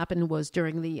didn't happen was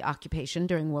during the occupation,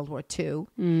 during World War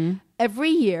II. Every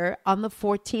year on the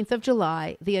 14th of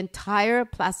July, the entire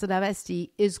Place de la Bastille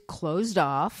is closed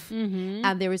off,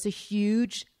 and there is a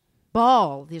huge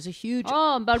ball. There's a huge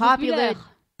bal populaire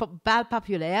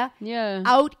Yeah.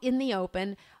 out in the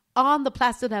open on the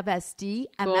Place de la Bastille,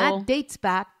 and Cool. that dates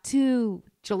back to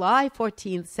July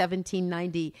 14th,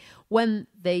 1790, when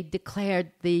they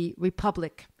declared the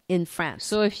Republic in France.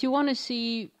 So if you want to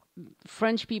see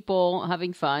French people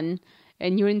having fun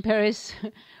and you're in Paris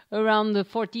around the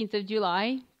 14th of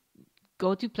July,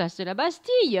 go to Place de la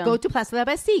Bastille. Go to Place de la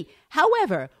Bastille.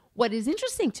 However, what is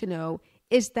interesting to know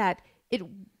is that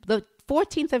the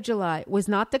 14th of July was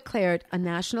not declared a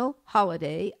national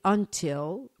holiday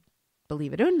until,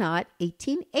 believe it or not,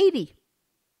 1880.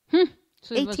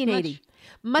 So it was 1880.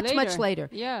 Much later.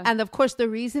 Yeah. And of course, the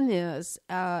reason is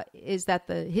that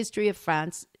the history of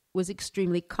France was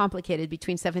extremely complicated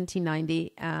between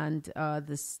 1790 and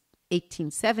this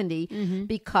 1870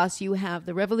 because you have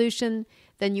the revolution,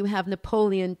 then you have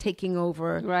Napoleon taking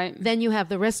over, Right. then you have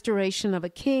the restoration of a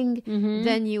king,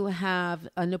 then you have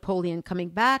a Napoleon coming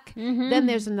back, then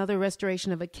there's another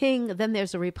restoration of a king, then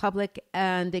there's a republic,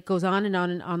 and it goes on and on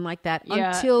and on like that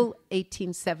Yeah. until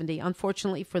 1870,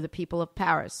 unfortunately for the people of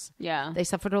Paris. Yeah. They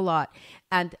suffered a lot.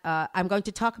 And I'm going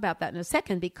to talk about that in a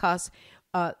second because,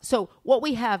 so what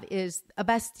we have is a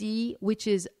Bastille, which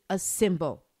is a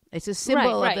symbol. It's a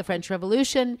symbol Right. of the French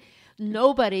Revolution.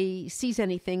 Nobody sees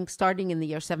anything starting in the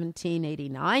year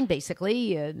 1789,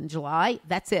 basically, in July.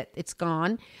 That's it. It's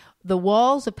gone. The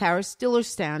walls of Paris still are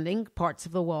standing, parts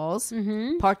of the walls.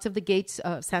 Parts of the gates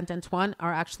of Saint Antoine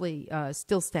are actually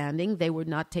still standing. They were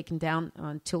not taken down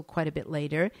until quite a bit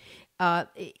later.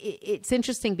 It's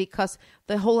interesting because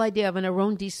the whole idea of an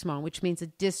arrondissement, which means a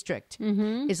district,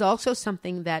 is also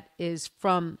something that is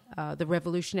from the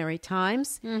revolutionary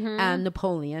times and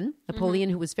Napoleon,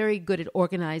 who was very good at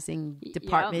organizing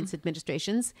departments,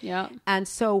 administrations. Yeah. And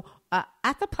so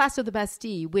at the Place of the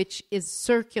Bastille, which is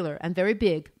circular and very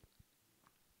big,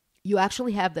 you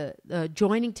actually have the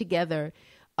joining together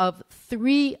of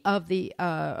three of the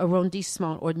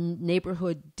arrondissements or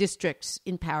neighborhood districts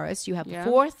in Paris. You have the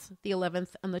 4th, the 11th,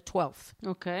 and the 12th.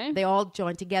 Okay. They all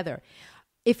join together.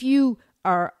 If you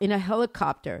are in a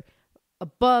helicopter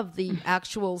above the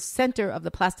actual center of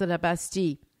the Place de la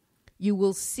Bastille, you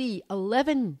will see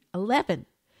 11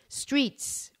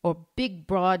 streets or big,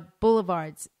 broad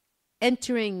boulevards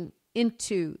entering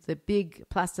into the big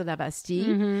Place de la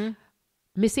Bastille.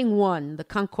 Missing one. The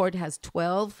Concorde has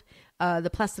 12. The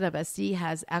Place de la Bastille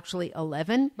has actually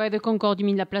 11. By the Concorde, you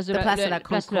mean la Place de la, Place de la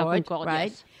Place de la Concorde, Concorde,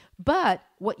 right? yes. But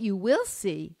what you will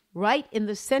see right in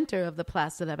the center of the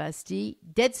Place de la Bastille,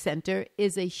 dead center,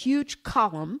 is a huge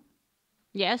column.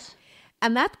 Yes.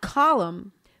 And that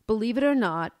column, believe it or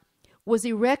not, was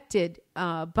erected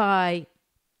by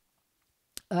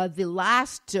the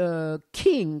last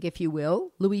king, if you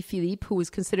will, Louis Philippe, who was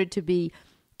considered to be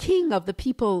king of the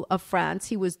people of France.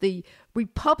 He was the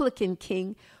Republican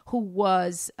king who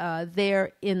was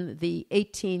there in the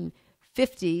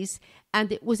 1850s.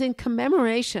 And it was in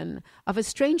commemoration of a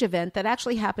strange event that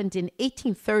actually happened in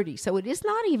 1830. So it is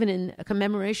not even in a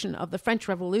commemoration of the French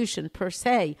Revolution per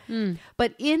se.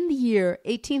 But in the year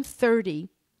 1830,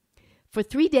 for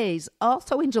 3 days,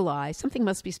 also in July, something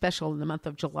must be special in the month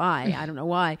of July, I don't know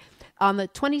why, on the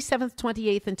 27th,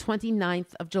 28th, and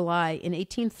 29th of July in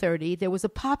 1830, there was a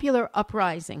popular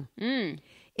uprising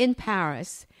in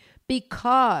Paris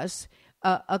because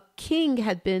a king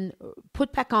had been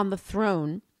put back on the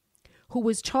throne who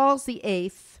was Charles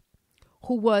VIII,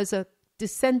 who was a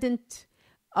descendant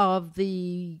of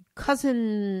the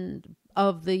cousin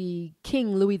of the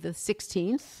King Louis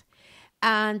XVI.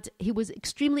 And he was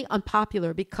extremely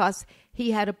unpopular because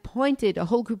he had appointed a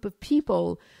whole group of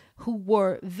people who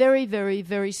were very, very,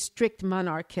 very strict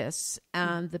monarchists,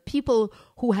 and the people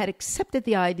who had accepted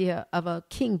the idea of a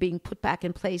king being put back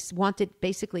in place wanted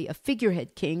basically a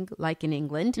figurehead king, like in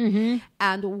England. Mm-hmm.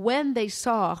 And when they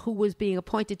saw who was being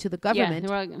appointed to the government,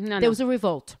 there was a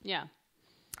revolt. Yeah.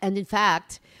 And in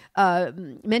fact,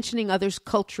 mentioning others'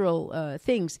 cultural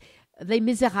things, Les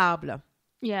Miserables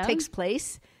takes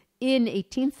place in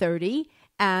 1830.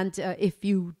 And if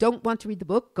you don't want to read the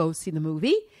book, go see the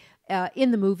movie.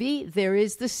 In the movie, there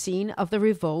is the scene of the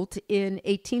revolt in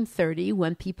 1830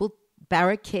 when people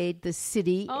barricade the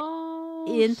city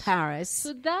in Paris.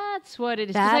 So that's what it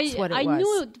is. That's what it was. I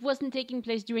knew it wasn't taking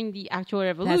place during the actual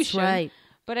revolution. That's right.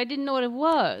 But I didn't know what it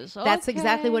was. That's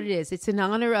exactly what it is. It's in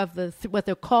honor of what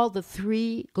they're called the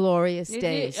Three Glorious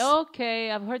Days.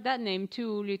 Okay, I've heard that name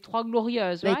too. Les Trois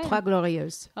Glorieuses, right? Les Trois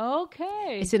Glorieuses.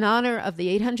 Okay. It's in honor of the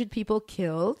 800 people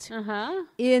killed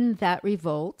in that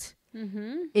revolt.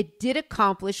 Mm-hmm. It did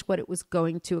accomplish what it was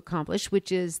going to accomplish,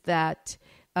 which is that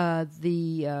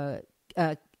the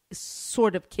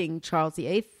sort of King Charles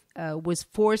VIII was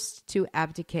forced to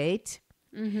abdicate,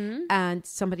 and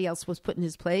somebody else was put in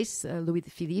his place, Louis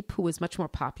Philippe, who was much more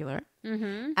popular.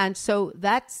 Mm-hmm. And so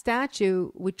that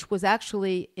statue, which was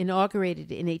actually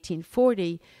inaugurated in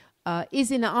 1840,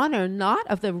 is in honor not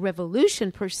of the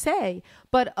revolution per se,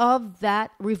 but of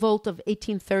that revolt of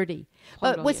 1830.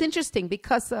 But what's interesting,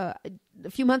 because a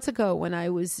few months ago when I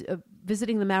was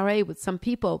visiting the Marais with some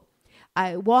people,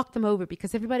 I walked them over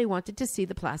because everybody wanted to see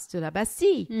the Place de la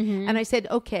Bastille. Mm-hmm. And I said,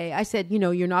 okay,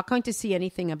 you're not going to see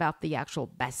anything about the actual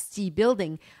Bastille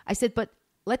building. I said, but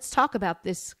let's talk about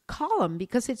this column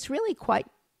because it's really quite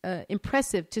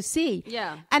impressive to see.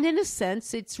 Yeah. And in a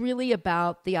sense, it's really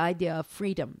about the idea of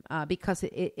freedom because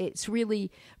it's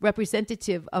really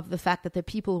representative of the fact that the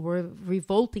people were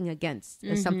revolting against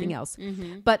something else.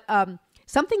 Mm-hmm. But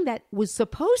something that was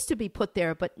supposed to be put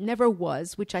there but never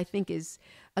was, which I think is,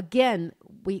 again,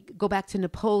 we go back to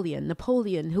Napoleon.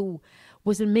 Napoleon, who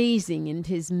was amazing in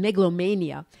his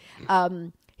megalomania.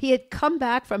 He had come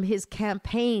back from his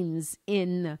campaigns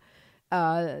in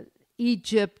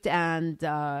Egypt and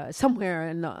somewhere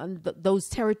in those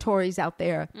territories out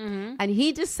there. Mm-hmm. And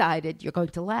he decided, you're going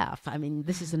to laugh, I mean,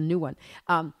 this is a new one.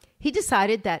 He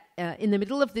decided that in the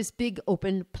middle of this big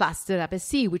open Place de la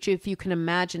Bastille, which if you can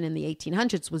imagine in the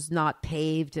 1800s was not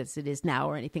paved as it is now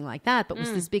or anything like that, but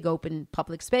was this big open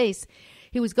public space,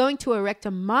 he was going to erect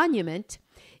a monument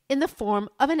in the form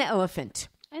of an elephant.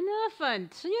 An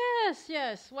elephant.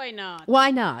 Yes. Why not?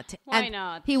 Why not? Why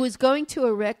not? He was going to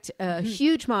erect a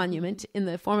huge monument in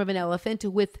the form of an elephant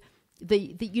with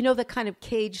the kind of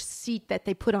cage seat that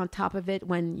they put on top of it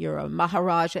when you're a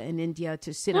Maharaja in India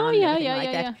to sit on and everything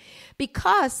like that.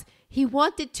 Because he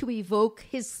wanted to evoke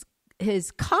his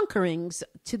conquerings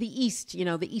to the east,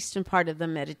 the eastern part of the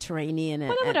Mediterranean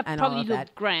and all of that. Well, it would have probably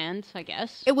looked grand, I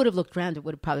guess. It would have looked grand. It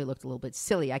would have probably looked a little bit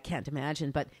silly. I can't imagine.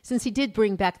 But since he did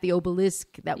bring back the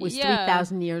obelisk that was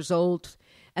 3,000 years old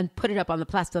and put it up on the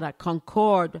Place de la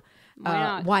Concorde,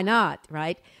 why not,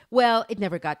 right? Well, it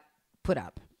never got put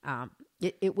up.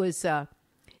 It was a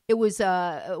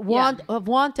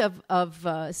want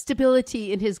of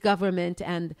stability in his government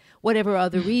and whatever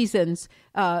other reasons.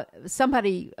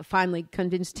 Somebody finally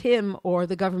convinced him or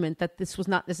the government that this was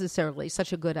not necessarily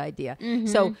such a good idea. Mm-hmm.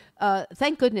 So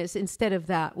thank goodness, instead of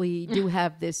that, we do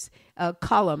have this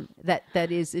column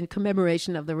that is in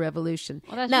commemoration of the revolution.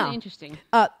 Well, that's really interesting.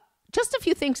 Just a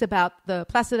few things about the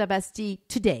Place de la Bastille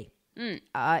today.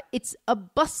 It's a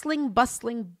bustling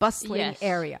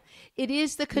area. It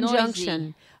is the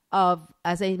conjunction of,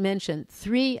 as I mentioned,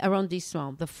 3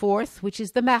 arrondissements. The 4th, which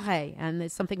is the Marais, and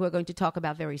it's something we're going to talk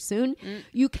about very soon.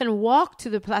 You can walk to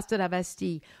the Place de la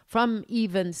Bastille from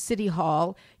even City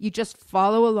Hall. You just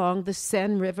follow along the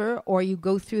Seine River, or you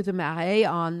go through the Marais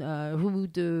on Rue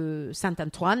de Saint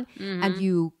Antoine, and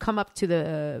you come up to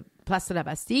the Place de la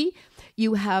Bastille.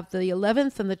 You have the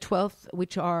 11th and the 12th,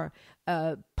 which are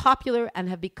popular and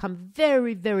have become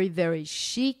very, very, very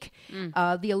chic.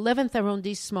 The 11th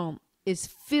arrondissement is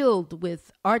filled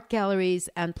with art galleries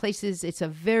and places. It's a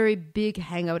very big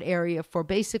hangout area for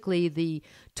basically the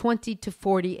 20 to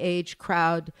 40 age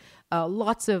crowd.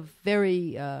 Lots of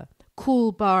very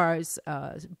cool bars,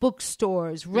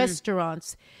 bookstores,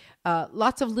 restaurants,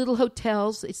 lots of little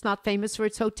hotels. It's not famous for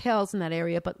its hotels in that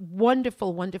area, but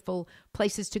wonderful, wonderful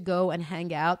places to go and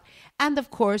hang out. And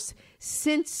of course,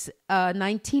 since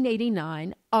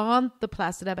 1989, on the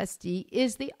Place de la Bastille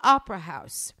is the Opera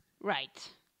House. Right.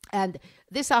 And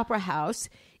this opera house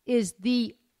is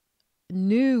the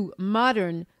new,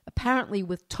 modern, apparently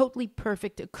with totally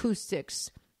perfect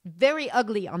acoustics, very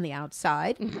ugly on the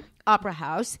outside, opera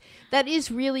house, that is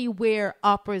really where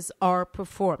operas are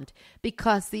performed,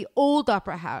 because the old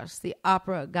opera house, the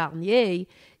Opera Garnier,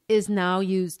 is now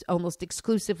used almost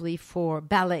exclusively for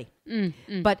ballet.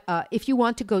 But if you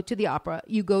want to go to the opera,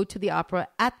 you go to the opera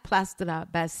at Place de la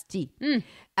Bastille.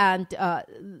 And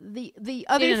the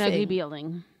other in an ugly thing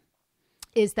building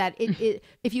is that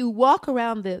if you walk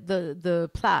around the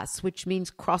place, which means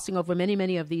crossing over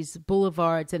many of these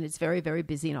boulevards, and it's very, very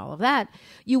busy and all of that,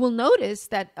 you will notice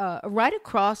that right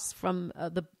across from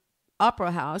the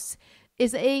opera house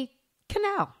is a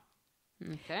canal.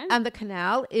 Okay. And the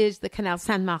canal is the Canal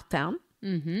Saint-Martin.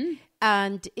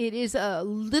 And it is a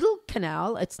little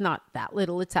canal. It's not that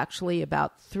little. It's actually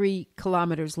about 3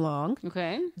 kilometers long.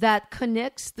 Okay. That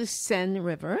connects the Seine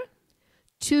River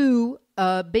to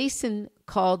a basin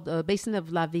called the Basin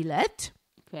of La Villette.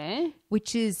 Okay.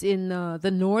 Which is in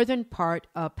the northern part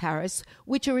of Paris,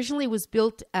 which originally was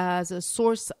built as a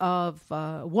source of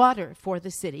water for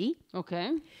the city.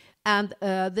 Okay. And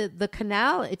the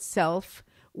canal itself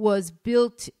was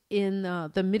built in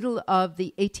the middle of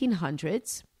the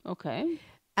 1800s. Okay.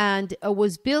 And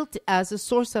was built as a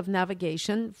source of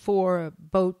navigation for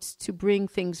boats to bring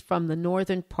things from the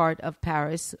northern part of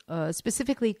Paris,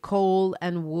 specifically coal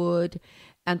and wood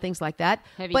and things like that.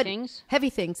 Heavy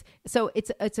things. So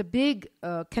it's a big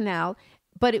canal,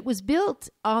 but it was built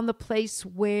on the place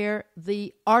where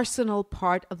the arsenal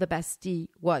part of the Bastille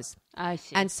was. I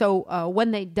see. And so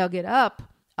when they dug it up,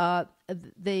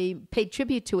 they paid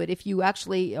tribute to it. If you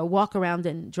actually walk around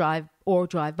and drive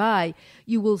by,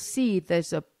 you will see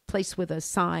there's a place with a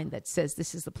sign that says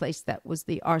this is the place that was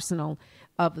the arsenal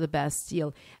of the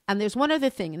Bastille. And there's one other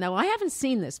thing. Now, I haven't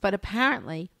seen this, but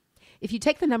apparently, if you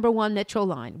take the number 1 metro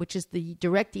line, which is the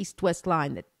direct east-west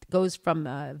line that goes from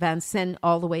Vincennes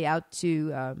all the way out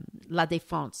to La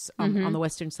Défense on the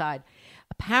western side,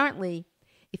 apparently,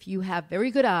 if you have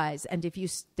very good eyes and if you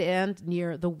stand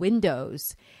near the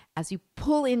windows, as you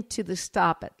pull into the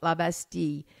stop at La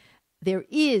Bastille, there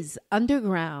is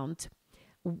underground,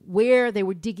 where they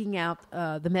were digging out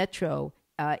the metro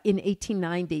in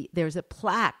 1890, there's a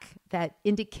plaque that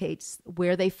indicates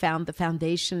where they found the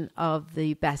foundation of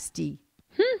the Bastille.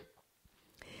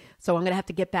 So I'm going to have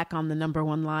to get back on the number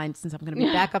 1 line, since I'm going to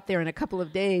be back up there in a couple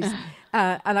of days.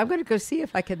 And I'm going to go see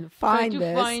if I can find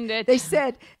this. Find it. They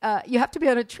said you have to be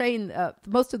on a train.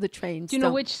 Most of the trains. Do you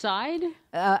know which side?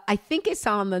 I think it's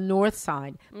on the north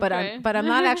side, but Okay. I'm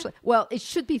not actually. Well, it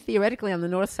should be theoretically on the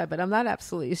north side, but I'm not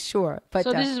absolutely sure. But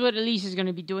So this is what Elyse is going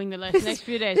to be doing the next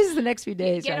few days. This is the next few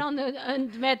days. Get right? on the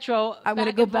metro. I'm going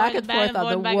to go back and forth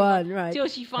on the 1, right? Till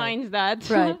she finds that.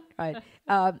 Right.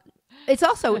 It's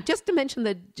also, just to mention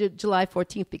the July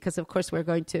 14th, because of course we're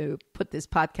going to put this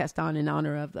podcast on in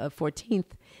honor of the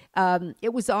 14th.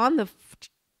 It was on the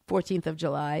 14th of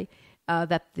July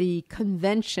that the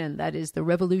convention, that is the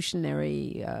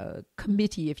revolutionary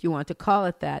committee, if you want to call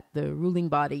it that, the ruling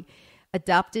body,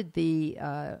 adopted the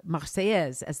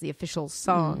Marseillaise as the official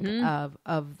song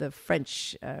of the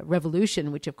French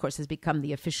Revolution, which of course has become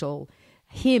the official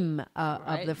hymn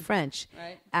of the French.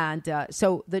 Right. And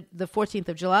so the 14th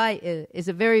of July is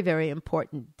a very, very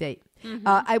important date.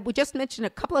 I would just mention a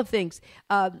couple of things.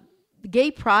 The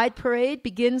Gay Pride Parade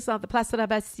begins on the Place de la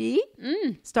Bastille,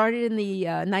 started in the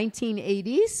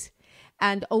 1980s,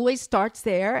 and always starts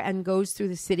there and goes through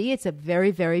the city. It's a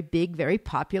very, very big, very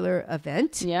popular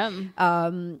event. Yeah.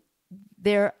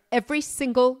 They're every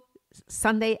single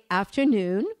Sunday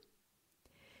afternoon,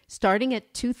 starting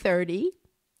at 2:30.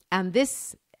 And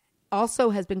this also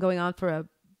has been going on for,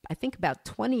 I think, about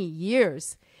 20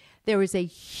 years. There is a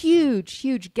huge,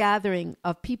 huge gathering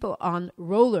of people on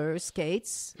roller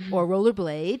skates or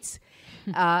rollerblades.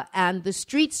 And the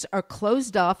streets are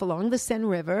closed off along the Seine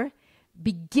River.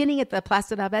 Beginning at the Place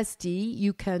de la Bastille,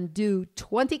 you can do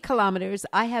 20 kilometers.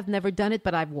 I have never done it,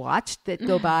 but I've watched it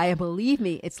go by. And believe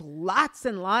me, it's lots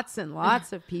and lots and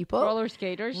lots of people. Roller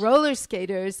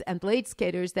skaters and blade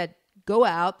skaters that go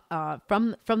out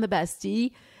from the Bastille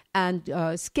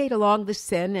and skate along the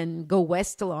Seine and go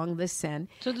west along the Seine.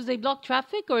 So do they block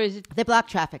traffic, or is it? They block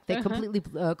traffic. They completely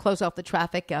close off the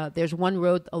traffic. There's one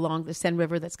road along the Seine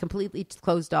River that's completely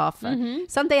closed off.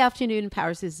 Sunday afternoon in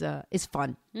Paris is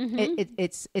fun.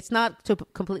 It's not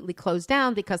completely closed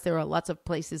down because there are lots of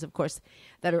places, of course,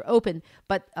 that are open.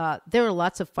 But there are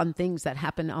lots of fun things that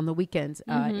happen on the weekends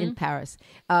in Paris.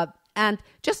 And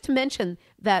just to mention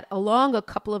that along a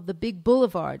couple of the big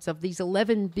boulevards of these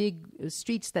 11 big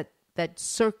streets that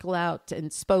circle out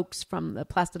and spokes from the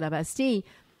Place de la Bastille,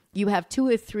 you have 2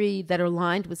 or 3 that are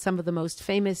lined with some of the most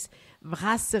famous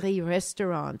brasserie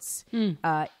restaurants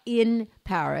in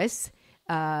Paris.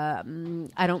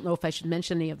 I don't know if I should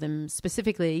mention any of them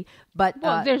specifically, but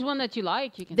there's one that you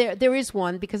like. You can. There is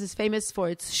one because it's famous for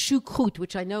its choucroute,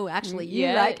 which I know actually you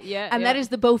like, and that is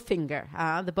the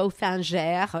Bowfinger, the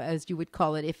Bowfinger, as you would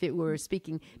call it if it were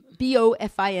speaking,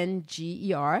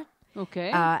 Bofinger.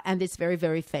 Okay. And it's very,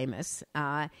 very famous.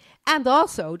 And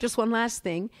also, just one last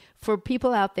thing, for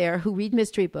people out there who read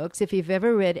mystery books, if you've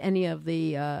ever read any of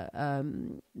the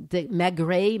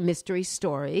Maigret mystery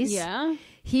stories,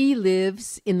 he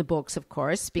lives in the books, of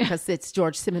course, because it's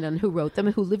George Simenon who wrote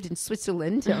them, who lived in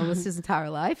Switzerland almost his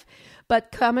entire life.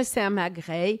 But Commissaire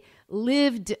Maigret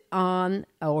lived on,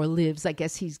 or lives, I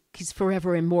guess he's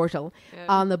forever immortal,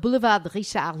 on the Boulevard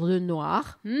Richard Lenoir,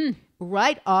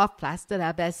 right off Place de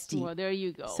la Bastille. Well, there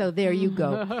you go. So there you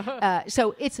go.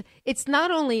 So it's not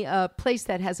only a place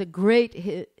that has a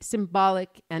great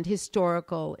symbolic and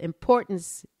historical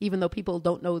importance, even though people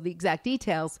don't know the exact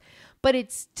details, but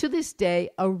it's to this day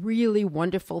a really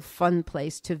wonderful, fun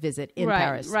place to visit in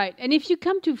Paris. Right. And if you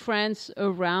come to France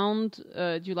around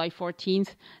July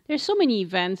 14th, there's so many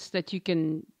events that you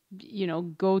can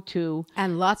go to.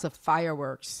 And lots of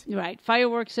fireworks. Right.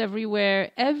 Fireworks everywhere.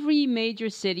 Every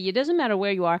major city. It doesn't matter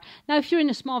where you are. Now, if you're in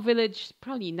a small village,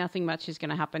 probably nothing much is going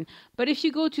to happen. But if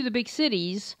you go to the big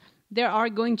cities, there are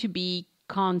going to be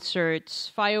concerts,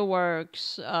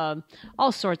 fireworks,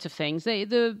 all sorts of things.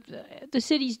 The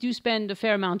cities do spend a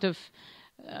fair amount of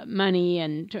money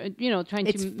and trying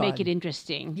it's to fun. make it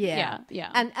interesting. Yeah.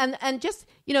 And just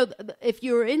if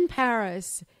you're in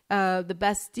Paris, the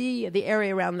Bastille, the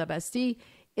area around the Bastille,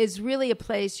 is really a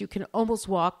place you can almost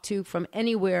walk to from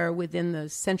anywhere within the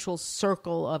central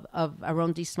circle of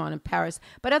arrondissement in Paris.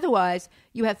 But otherwise,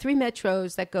 you have 3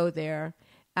 metros that go there.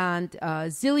 And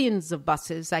zillions of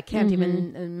buses. I can't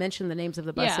even mention the names of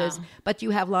the buses. But you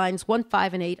have lines 1,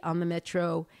 5, and 8 on the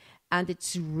metro. And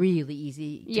it's really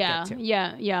easy to get to.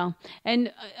 Yeah.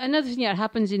 And another thing that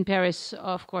happens in Paris,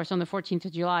 of course, on the 14th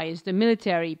of July is the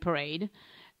military parade.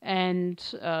 And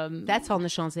that's on the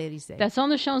Champs-Elysees. That's on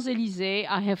the Champs-Elysees.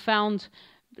 I have found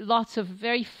lots of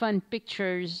very fun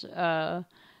pictures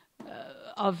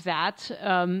of that,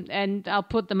 and I'll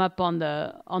put them up on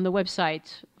the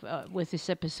website with this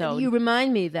episode. You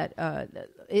remind me that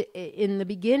in the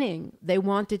beginning they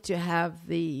wanted to have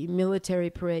the military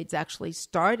parades actually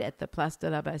start at the Place de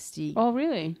la Bastille. Oh,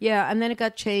 really? Yeah, and then it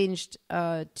got changed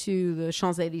to the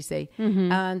Champs-Elysees,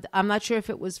 and I'm not sure if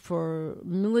it was for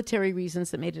military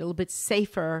reasons that made it a little bit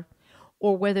safer,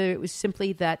 or whether it was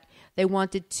simply that they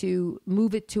wanted to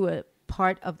move it to a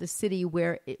part of the city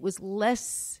where it was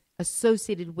less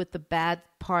associated with the bad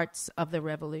parts of the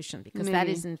revolution, because that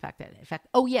is in fact.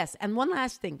 Oh yes, and one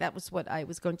last thing. That was what I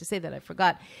was going to say that I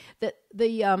forgot. That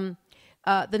the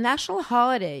national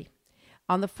holiday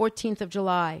on the 14th of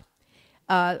July,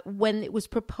 when it was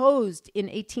proposed in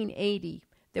 1880,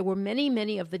 there were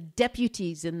many of the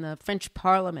deputies in the French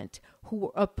Parliament who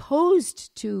were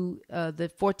opposed to the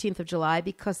 14th of July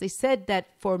because they said that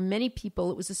for many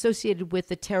people it was associated with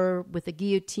the terror, with the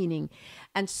guillotining.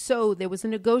 And so there was a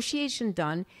negotiation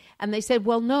done, and they said,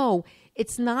 well, no,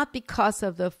 it's not because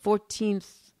of the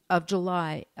 14th of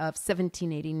July of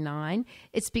 1789.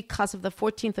 It's because of the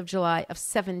 14th of July of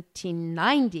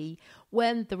 1790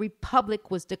 when the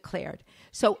Republic was declared.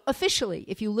 So officially,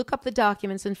 if you look up the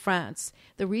documents in France,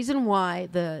 the reason why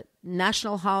the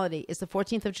national holiday is the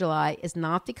 14th of July is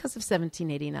not because of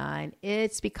 1789.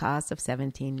 It's because of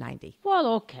 1790.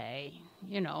 Well, okay.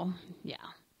 Yeah.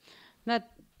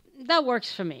 That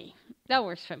works for me.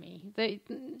 It's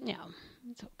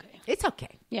okay. It's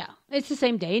okay. Yeah. It's the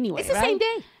same day anyway, It's the same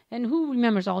day. And who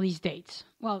remembers all these dates?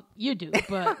 Well, you do,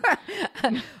 but...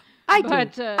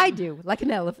 I do, like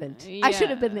an elephant. Yeah. I should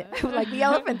have been like the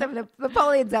elephant of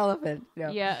Napoleon's elephant.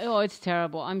 Yeah, it's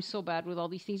terrible. I'm so bad with all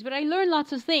these things. But I learn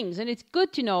lots of things, and it's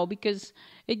good to know because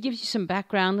it gives you some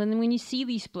background. And then when you see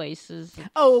these places...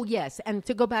 Oh, yes. And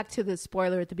to go back to the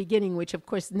spoiler at the beginning, which, of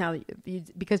course, now,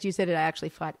 because you said it, I actually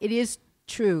thought it is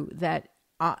true that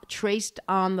traced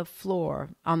on the floor,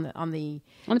 on the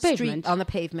street, on the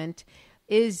pavement,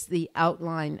 is the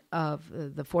outline of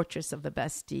the fortress of the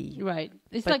Bastille. Right.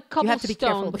 It's but like cobblestone. You have to be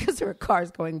careful because there are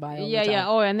cars going by all the time. Yeah.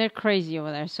 Oh, and they're crazy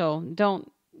over there. So don't,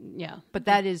 But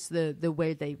that is the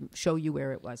way they show you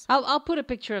where it was. I'll put a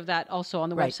picture of that also on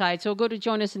the website. So go to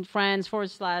Join Us in France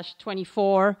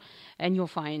 /24 and you'll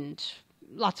find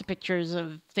lots of pictures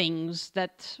of things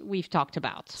that we've talked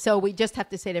about. So we just have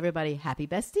to say to everybody, Happy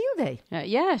Bastille Day.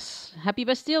 Yes, Happy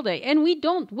Bastille Day. And we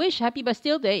don't wish Happy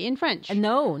Bastille Day in French.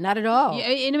 No, not at all.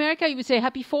 In America, you would say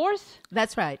Happy 4th.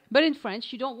 That's right. But in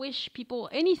French, you don't wish people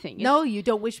anything. No, you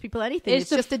don't wish people anything. It's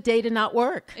just a day to not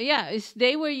work. Yeah, it's a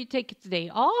day where you take the day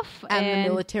off. And the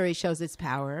military shows its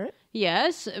power.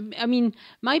 Yes, I mean,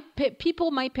 my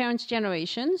parents'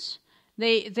 generations,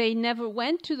 they never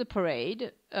went to the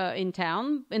parade in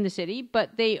town, in the city,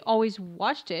 but they always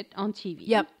watched it on TV.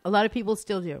 Yep, a lot of people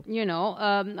still do. You know,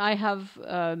 I have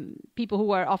people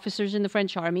who are officers in the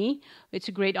French army. It's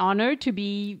a great honor to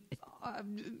be,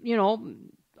 you know,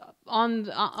 on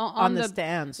the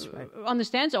stands, right? On the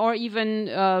stands, or even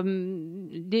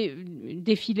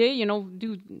défilé, you know,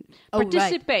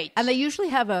 participate. Right. And they usually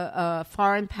have a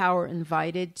foreign power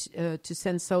invited to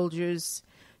send soldiers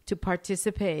to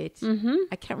participate. Mm-hmm.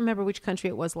 I can't remember which country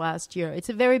it was last year. It's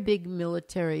a very big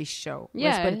military show.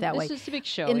 Let's put it that way. It's a big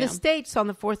show. In the States, on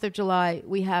the 4th of July,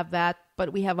 we have that,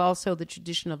 but we have also the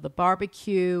tradition of the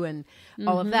barbecue and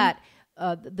all of that.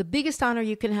 The biggest honor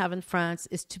you can have in France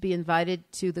is to be invited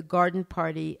to the garden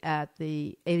party at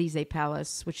the Elyse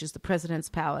Palace, which is the president's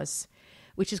palace,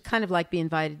 which is kind of like being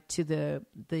invited to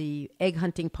the egg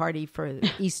hunting party for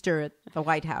Easter at the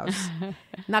White House.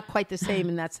 Not quite the same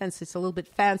in that sense. It's a little bit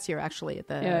fancier, actually, at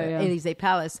the Elyse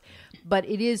Palace. But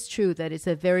it is true that it's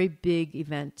a very big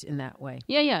event in that way.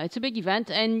 Yeah, it's a big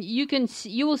event. And you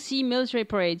will see military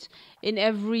parades in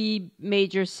every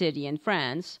major city in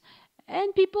France.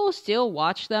 And people still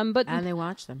watch them, and they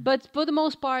watch them. But for the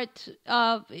most part,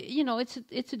 you know,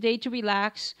 it's a day to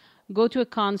relax, go to a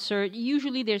concert.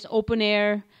 Usually, there's open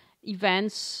air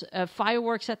events,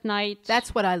 fireworks at night.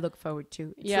 That's what I look forward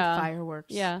to. It's the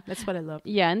fireworks. Yeah, that's what I love.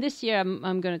 Yeah, and this year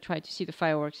I'm going to try to see the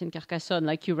fireworks in Carcassonne,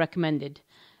 like you recommended.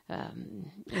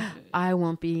 I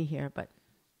won't be here, but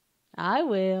I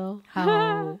will.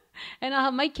 Oh. And I'll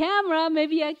have my camera.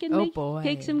 Maybe I can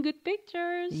take some good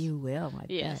pictures. You will, I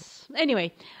Yes. Bet.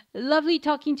 Anyway, lovely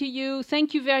talking to you.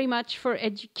 Thank you very much for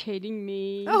educating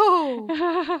me. Oh.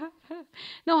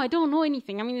 No, I don't know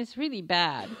anything. I mean, it's really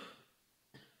bad.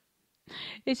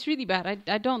 It's really bad.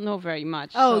 I don't know very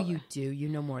much. Oh, so. You do. You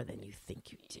know more than you think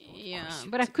you do. Yeah,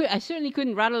 but I certainly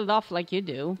couldn't rattle it off like you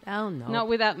do. Oh, no. Not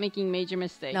without making major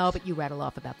mistakes. No, but you rattle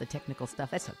off about the technical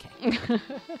stuff. That's okay.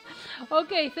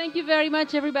 Okay, thank you very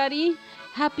much, everybody.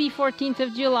 Happy 14th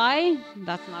of July.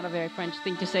 That's not a very French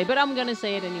thing to say, but I'm going to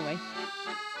say it anyway.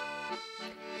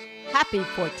 Happy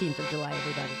 14th of July,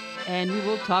 everybody. And we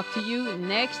will talk to you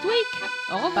next week.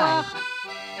 Au revoir.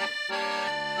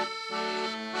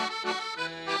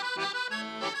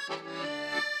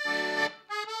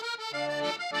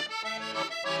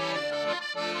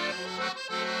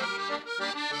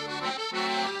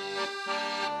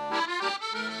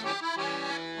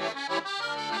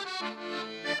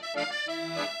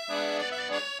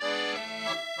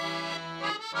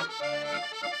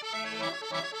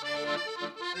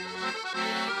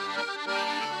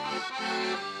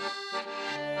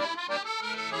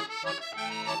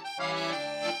 Bye.